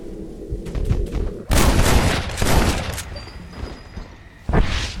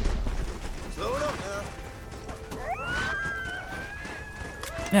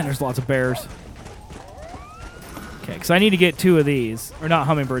 Man, there's lots of bears. Okay, because I need to get 2 of these. Or not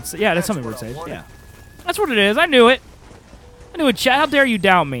hummingbird sage. Yeah, that's hummingbird sage. Yeah. That's what it is. I knew it. I knew it, chat. How dare you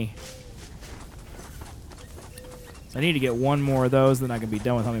doubt me? So I need to get 1 more of those, then I can be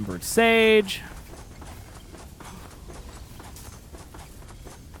done with hummingbird sage.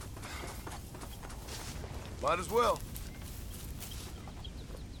 Might as well.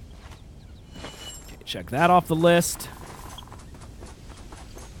 Okay, check that off the list.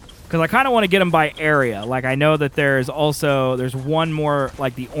 Because I kind of want to get them by area. Like, I know that there's 1 more,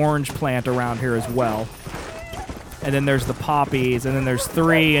 like, the orange plant around here as well. And then there's the poppies. And then there's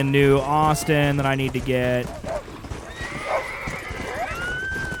 3 in New Austin that I need to get.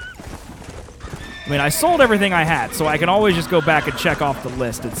 I mean, I sold everything I had, so I can always just go back and check off the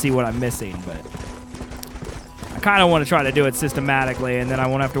list and see what I'm missing. But I kind of want to try to do it systematically, and then I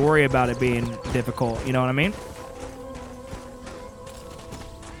won't have to worry about it being difficult. You know what I mean?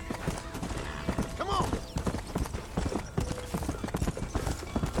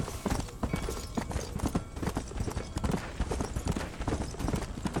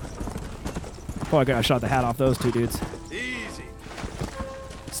 Oh, I got shot the hat off those 2 dudes. Easy.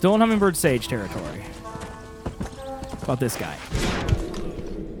 Still in hummingbird sage territory. How about this guy?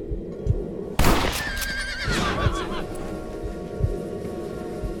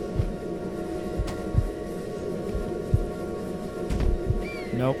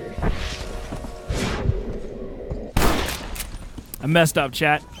 Nope. I messed up,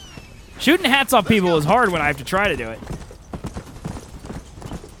 chat. Shooting hats off people is hard when I have to try to do it.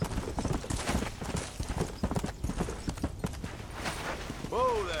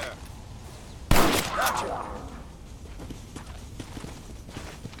 Whoa there. Gotcha.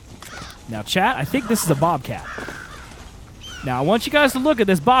 Now, chat, I think this is a bobcat. Now, I want you guys to look at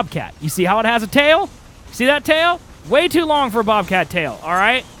this bobcat. You see how it has a tail? See that tail? Way too long for a bobcat tail, all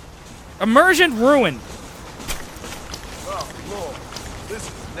right? Immersion ruined. Oh, Lord. This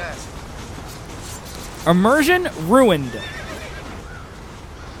is nasty. Immersion ruined.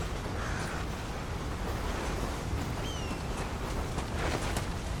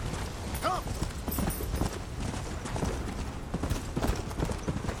 Come.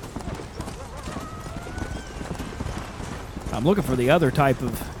 I'm looking for the other type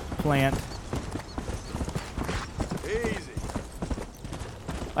of plant. Easy.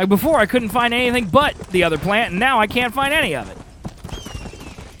 Like before, I couldn't find anything but the other plant, and now I can't find any of it.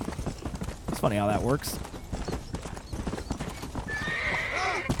 It's funny how that works.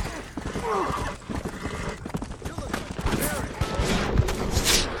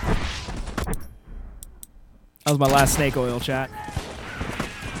 That was my last snake oil, chat.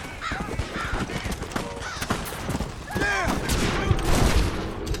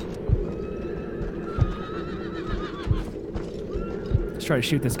 Let's try to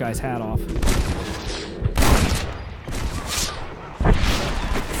shoot this guy's hat off.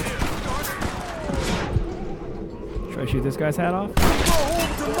 Try to shoot this guy's hat off.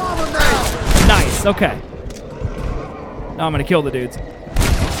 Nice, okay. Now I'm gonna kill the dudes.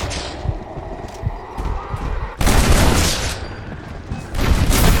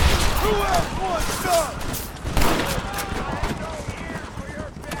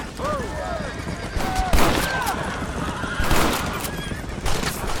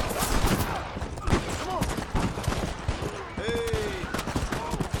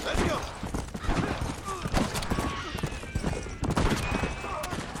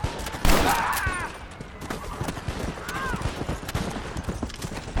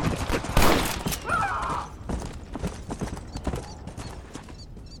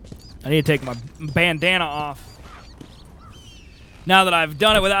 I need to take my bandana off. Now that I've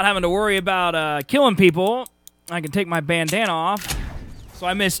done it without having to worry about killing people, I can take my bandana off. So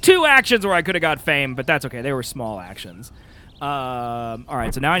I missed 2 actions where I could have got fame, but that's okay. They were small actions. All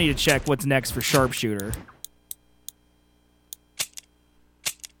right, so now I need to check what's next for sharpshooter.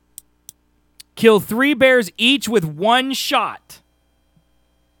 Kill 3 bears each with 1 shot.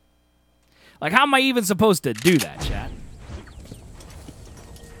 Like, how am I even supposed to do that, chat?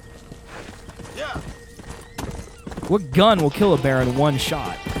 Yeah. What gun will kill a bear in 1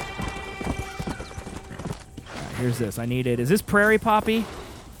 shot? All right, here's this. I need it. Is this prairie poppy?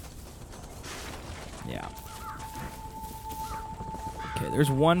 Yeah. Okay,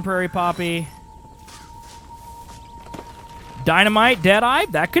 there's 1 prairie poppy. Dynamite, Deadeye,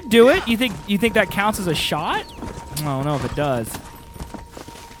 that could do it. You think that counts as a shot? I don't know if it does.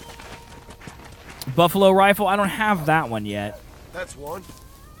 Buffalo rifle, I don't have that one yet. That's 1.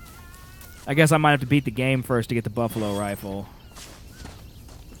 I guess I might have to beat the game first to get the buffalo rifle.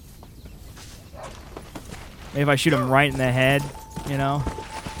 Maybe if I shoot him right in the head, you know?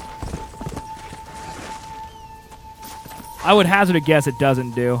 I would hazard a guess it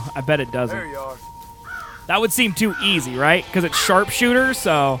doesn't do. I bet it doesn't. There you are. That would seem too easy, right? Because it's sharpshooter,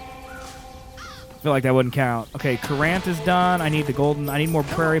 so I feel like that wouldn't count. Okay, Courant is done. I need the golden. I need more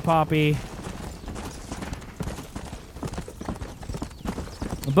prairie poppy.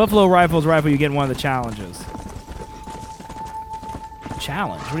 The buffalo rifle's rifle you get in one of the challenges.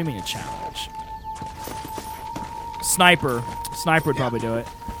 Challenge? What do you mean a challenge? Sniper. Sniper would probably do it.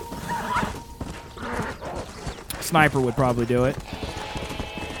 Sniper would probably do it.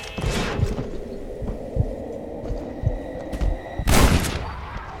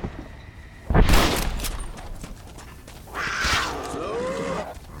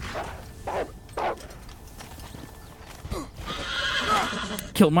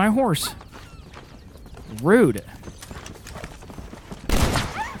 Killed my horse. Rude.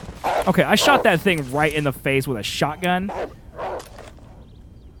 Okay, I shot that thing right in the face with a shotgun.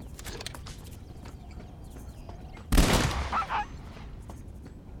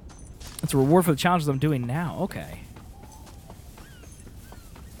 That's a reward for the challenges I'm doing now. Okay.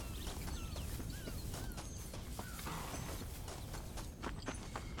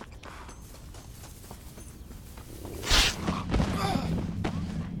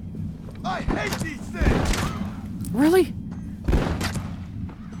 I hate these things! Really?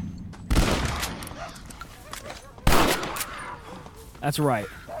 That's right.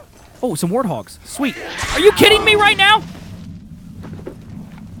 Oh, some warthogs. Sweet. Are you kidding me right now?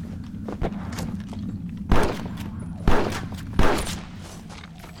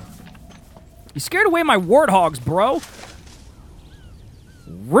 You scared away my warthogs, bro.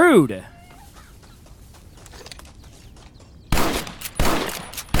 Rude.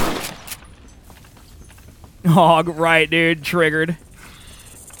 Hog, right, dude. Triggered.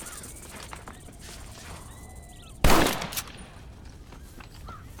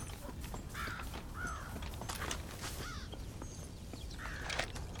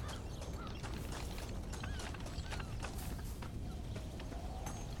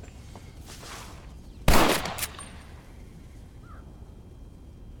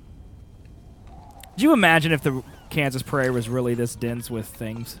 Could you imagine if the Kansas prairie was really this dense with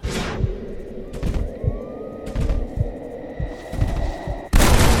things?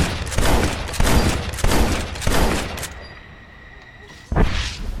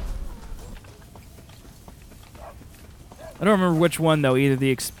 I don't remember which one though. Either the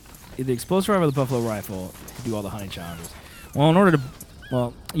explosive rifle or the buffalo rifle to do all the hunting challenges. Well, in order to,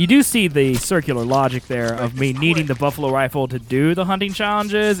 well, you do see the circular logic there of me needing the buffalo rifle to do the hunting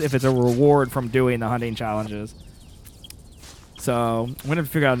challenges if it's a reward from doing the hunting challenges. So I'm gonna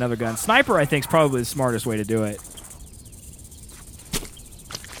figure out another gun. Sniper, I think, is probably the smartest way to do it.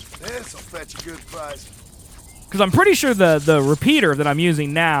 This'll fetch a good price. Because I'm pretty sure the repeater that I'm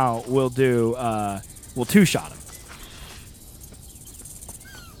using now will do will two-shot him.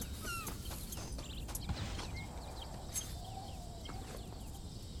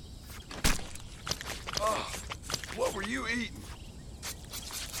 What were you eating?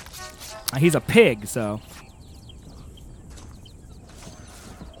 He's a pig, so.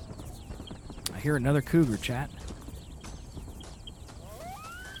 I hear another cougar, chat.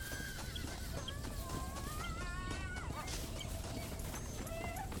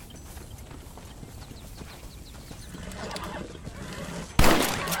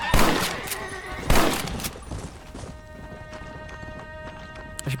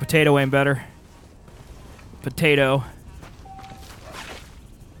 I should potato aim better. Potato.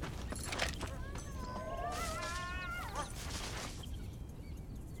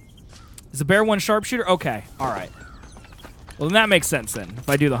 Is the bear one sharpshooter? Okay, all right. Well, then that makes sense then, if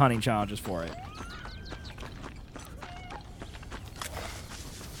I do the hunting challenges for it.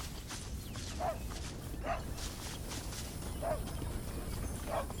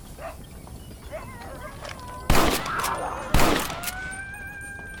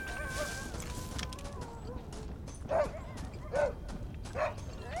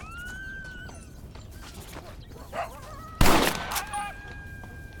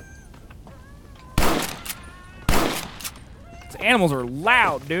 Animals are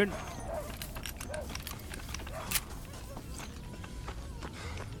loud, dude.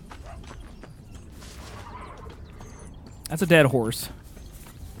 That's a dead horse.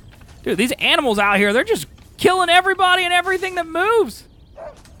 Dude, these animals out here, they're just killing everybody and everything that moves.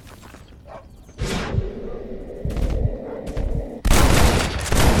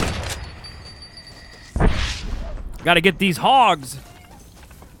 Gotta get these hogs.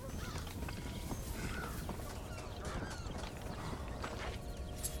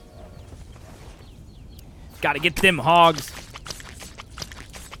 Gotta get them hogs.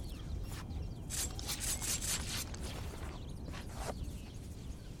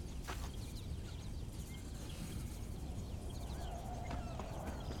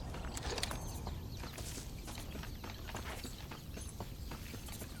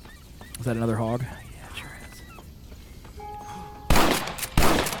 Is that another hog? Yeah, it sure is.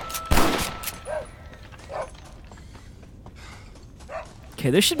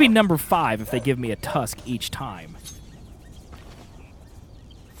 Okay, this should be number 5 if they give me a tusk each time.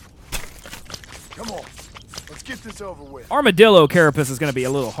 Come on. Let's get this over with. Armadillo carapace is going to be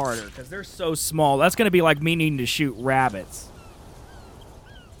a little harder because they're so small. That's going to be like me needing to shoot rabbits.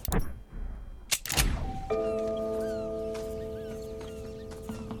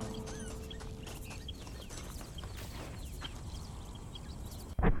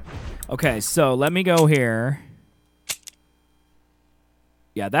 Okay, so let me go here.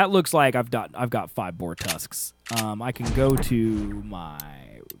 Yeah, that looks like I've got 5 boar tusks. I can go to my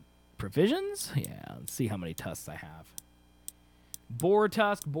provisions. Yeah, let's see how many tusks I have. Boar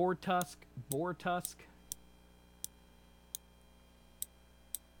tusk, boar tusk, boar tusk.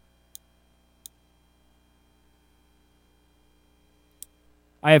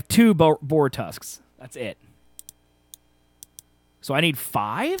 I have 2 boar tusks. That's it. So I need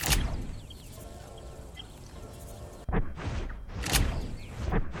 5?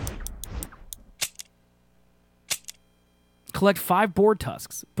 Collect 5 boar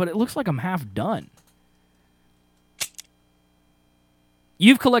tusks, but it looks like I'm half done.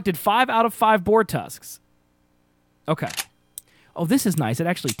 You've collected 5 out of 5 boar tusks. Okay. Oh, this is nice. It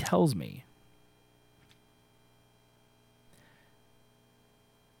actually tells me.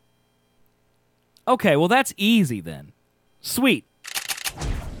 Okay, well, that's easy then. Sweet.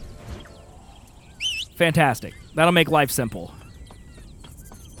 Fantastic. That'll make life simple.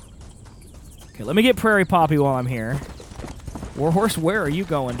 Okay, let me get Prairie Poppy while I'm here. Warhorse, where are you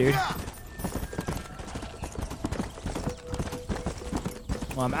going, dude?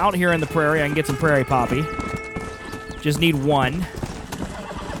 Well, I'm out here in the prairie. I can get some Prairie Poppy. Just need 1.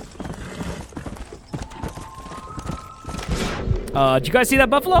 Did you guys see that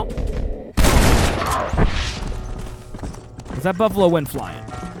buffalo? Because that buffalo went flying.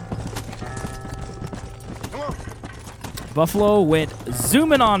 Buffalo went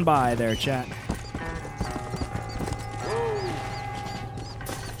zooming on by there, chat.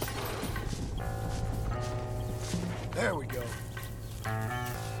 There we go.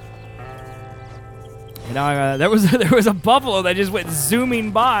 You know, there was a buffalo that just went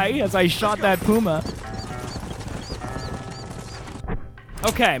zooming by as I shot that puma.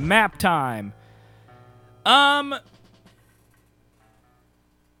 Okay, map time.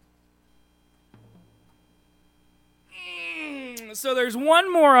 So there's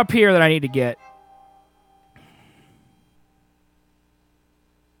one more up here that I need to get.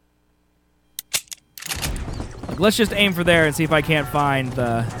 Like, let's just aim for there and see if I can't find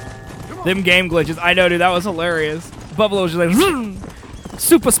them game glitches. I know, dude, that was hilarious. Buffalo was just like, vroom,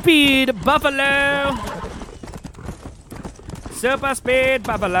 super speed buffalo. Super speed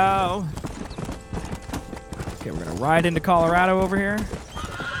buffalo. Okay, we're gonna ride into Colorado over here.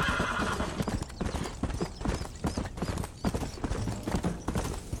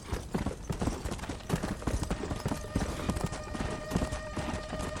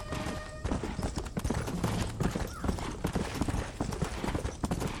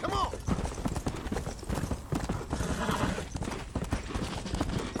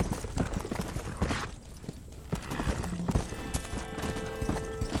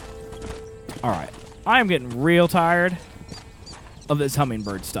 Alright, I am getting real tired of this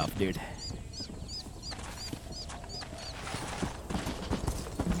hummingbird stuff, dude.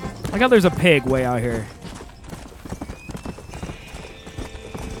 I got there's a pig way out here.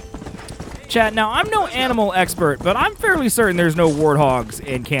 Chat, now I'm no animal expert, but I'm fairly certain there's no warthogs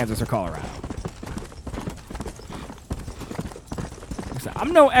in Kansas or Colorado. Like I said,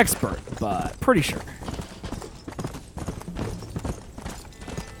 I'm no expert, but pretty sure.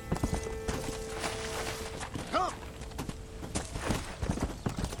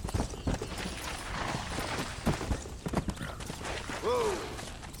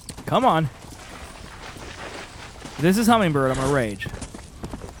 Come on. This is hummingbird. I'm gonna rage.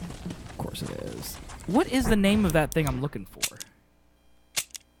 Of course it is. What is the name of that thing I'm looking for?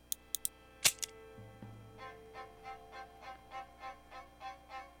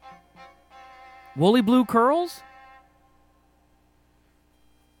 Woolly blue curls?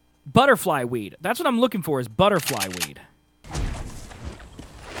 Butterfly weed. That's what I'm looking for, is butterfly weed.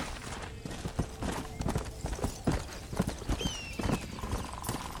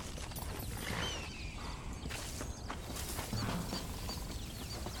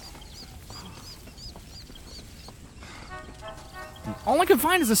 All I can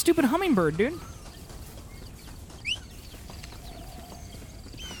find is a stupid hummingbird, dude.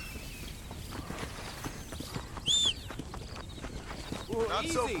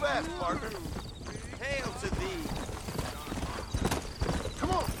 Not so Easy. fast, partner. Hail to thee.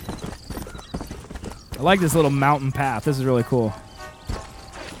 Come on. I like this little mountain path. This is really cool.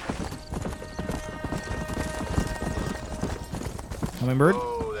 Hummingbird.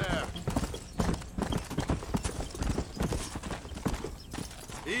 Oh,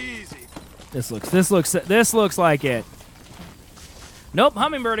 there. Easy. This looks like it. Nope,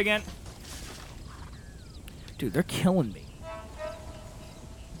 hummingbird again. Dude, they're killing me.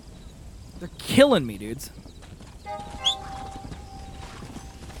 They're killing me, dudes.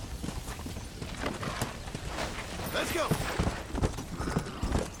 Let's go.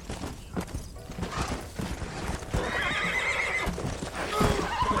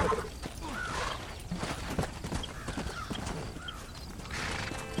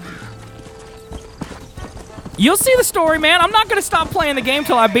 You'll see the story, man. I'm not going to stop playing the game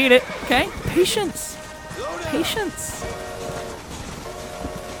till I beat it. Okay? Patience. Patience.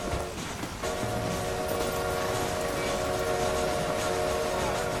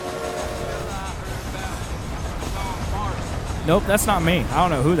 Nope, that's not me. I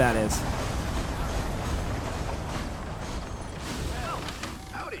don't know who that is.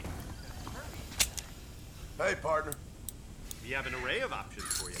 Howdy. Hey, partner. We have an array of options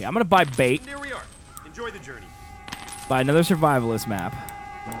for you. Okay, I'm going to buy bait. And here we are. Enjoy the journey. Buy another survivalist map.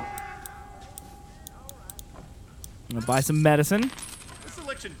 I'm going to buy some medicine. This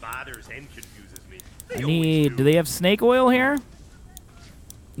selection bothers and confuses me. I need... Do they have snake oil here?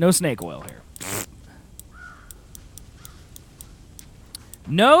 No snake oil here.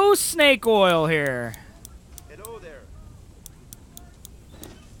 No snake oil here. Hello there.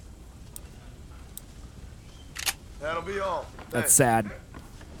 That'll be all. That's sad.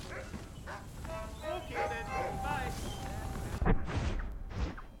 Okay then. Bye.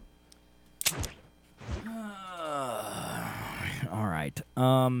 All right.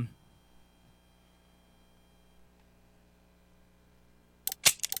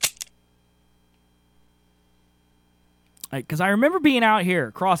 Because I remember being out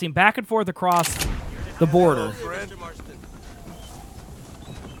here, crossing back and forth across the border. Mr. Marston.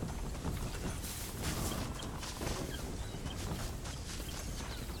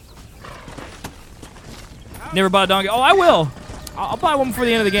 Never bought a donkey. Oh, I will. I'll buy one before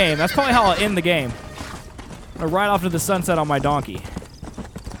the end of the game. That's probably how I'll end the game. I'm gonna ride off to the sunset on my donkey.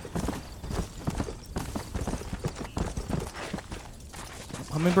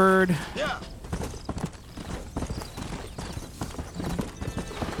 Hummingbird. Yeah.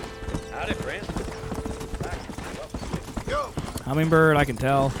 Howdy, friend. Go. Hummingbird, I can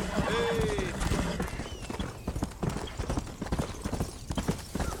tell. Hey.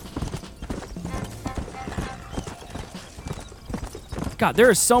 God, there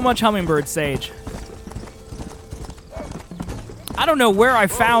is so much hummingbird sage. I don't know where I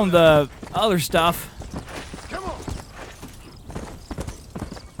found the other stuff. Come on.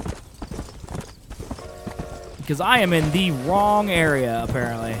 Because I am in the wrong area,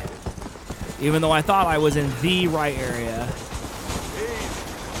 apparently. Even though I thought I was in the right area.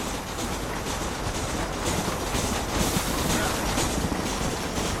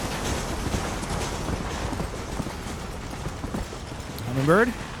 Hummingbird.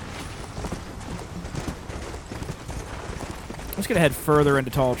 I'm just gonna head further into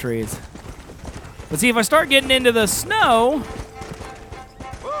tall trees. Let's see if I start getting into the snow.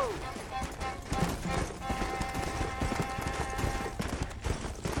 Whoa.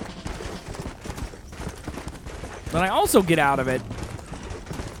 Then I also get out of it.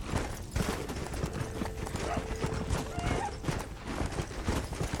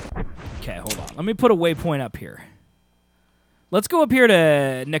 Okay, hold on. Let me put a waypoint up here. Let's go up here to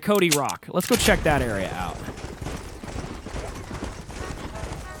Nakoti Rock. Let's go check that area out.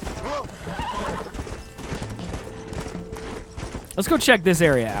 Let's go check this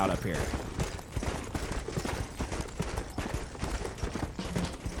area out up here.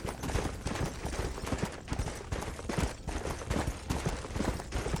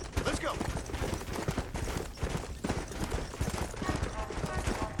 Let's go.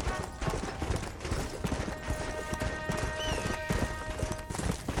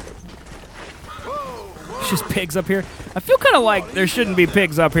 There's just pigs up here. I feel kind of like there shouldn't be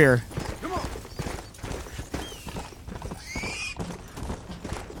pigs up here. Come on.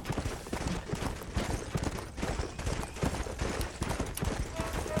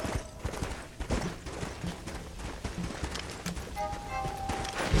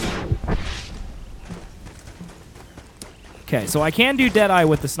 Okay, so I can do Deadeye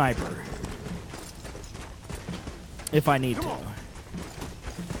with the sniper. If I need to.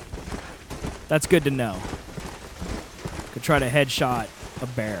 That's good to know. Could try to headshot a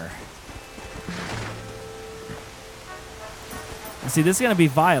bear. See, this is going to be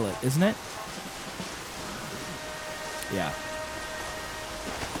Violet, isn't it? Yeah.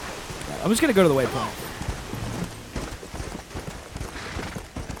 I'm just going to go to the waypoint.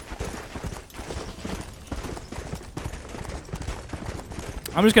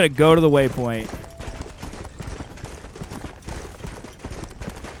 I'm just going to go to the waypoint.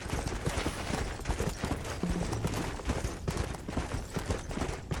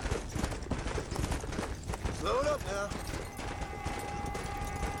 Slow it up now.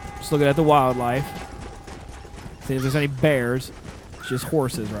 Just looking at the wildlife. See if there's any bears. It's just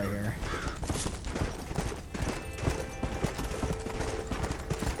horses right here.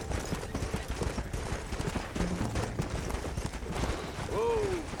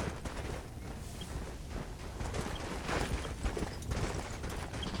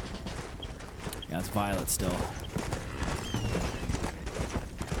 Yeah, it's Violet still.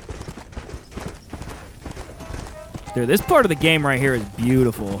 Dude, this part of the game right here is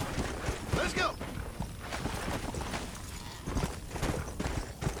beautiful. Let's go.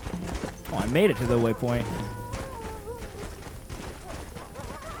 Oh, I made it to the waypoint.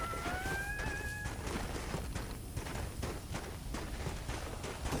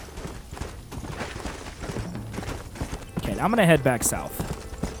 Okay, now I'm gonna head back south.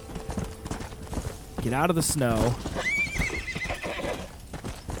 Get out of the snow.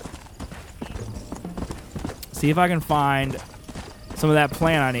 See if I can find some of that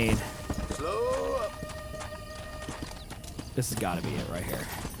plant I need. Slow up. This has got to be it right here.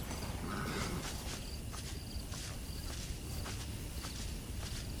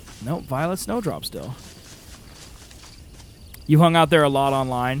 Nope, Violet Snowdrop still. You hung out there a lot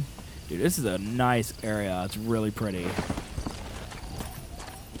online? Dude, this is a nice area. It's really pretty.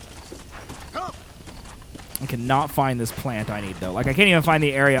 I cannot find this plant I need, though. Like, I can't even find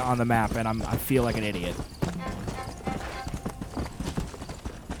the area on the map, and I feel like an idiot.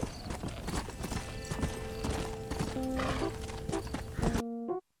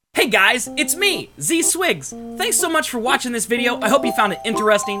 Hey guys, it's me, zswiggs. Thanks so much for watching this video. I hope you found it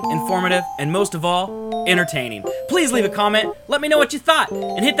interesting, informative, and most of all, entertaining. Please leave a comment, let me know what you thought,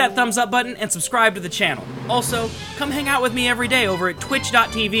 and hit that thumbs up button and subscribe to the channel. Also, come hang out with me every day over at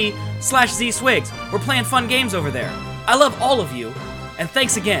twitch.tv/zswiggs. We're playing fun games over there. I love all of you, and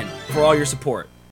thanks again for all your support.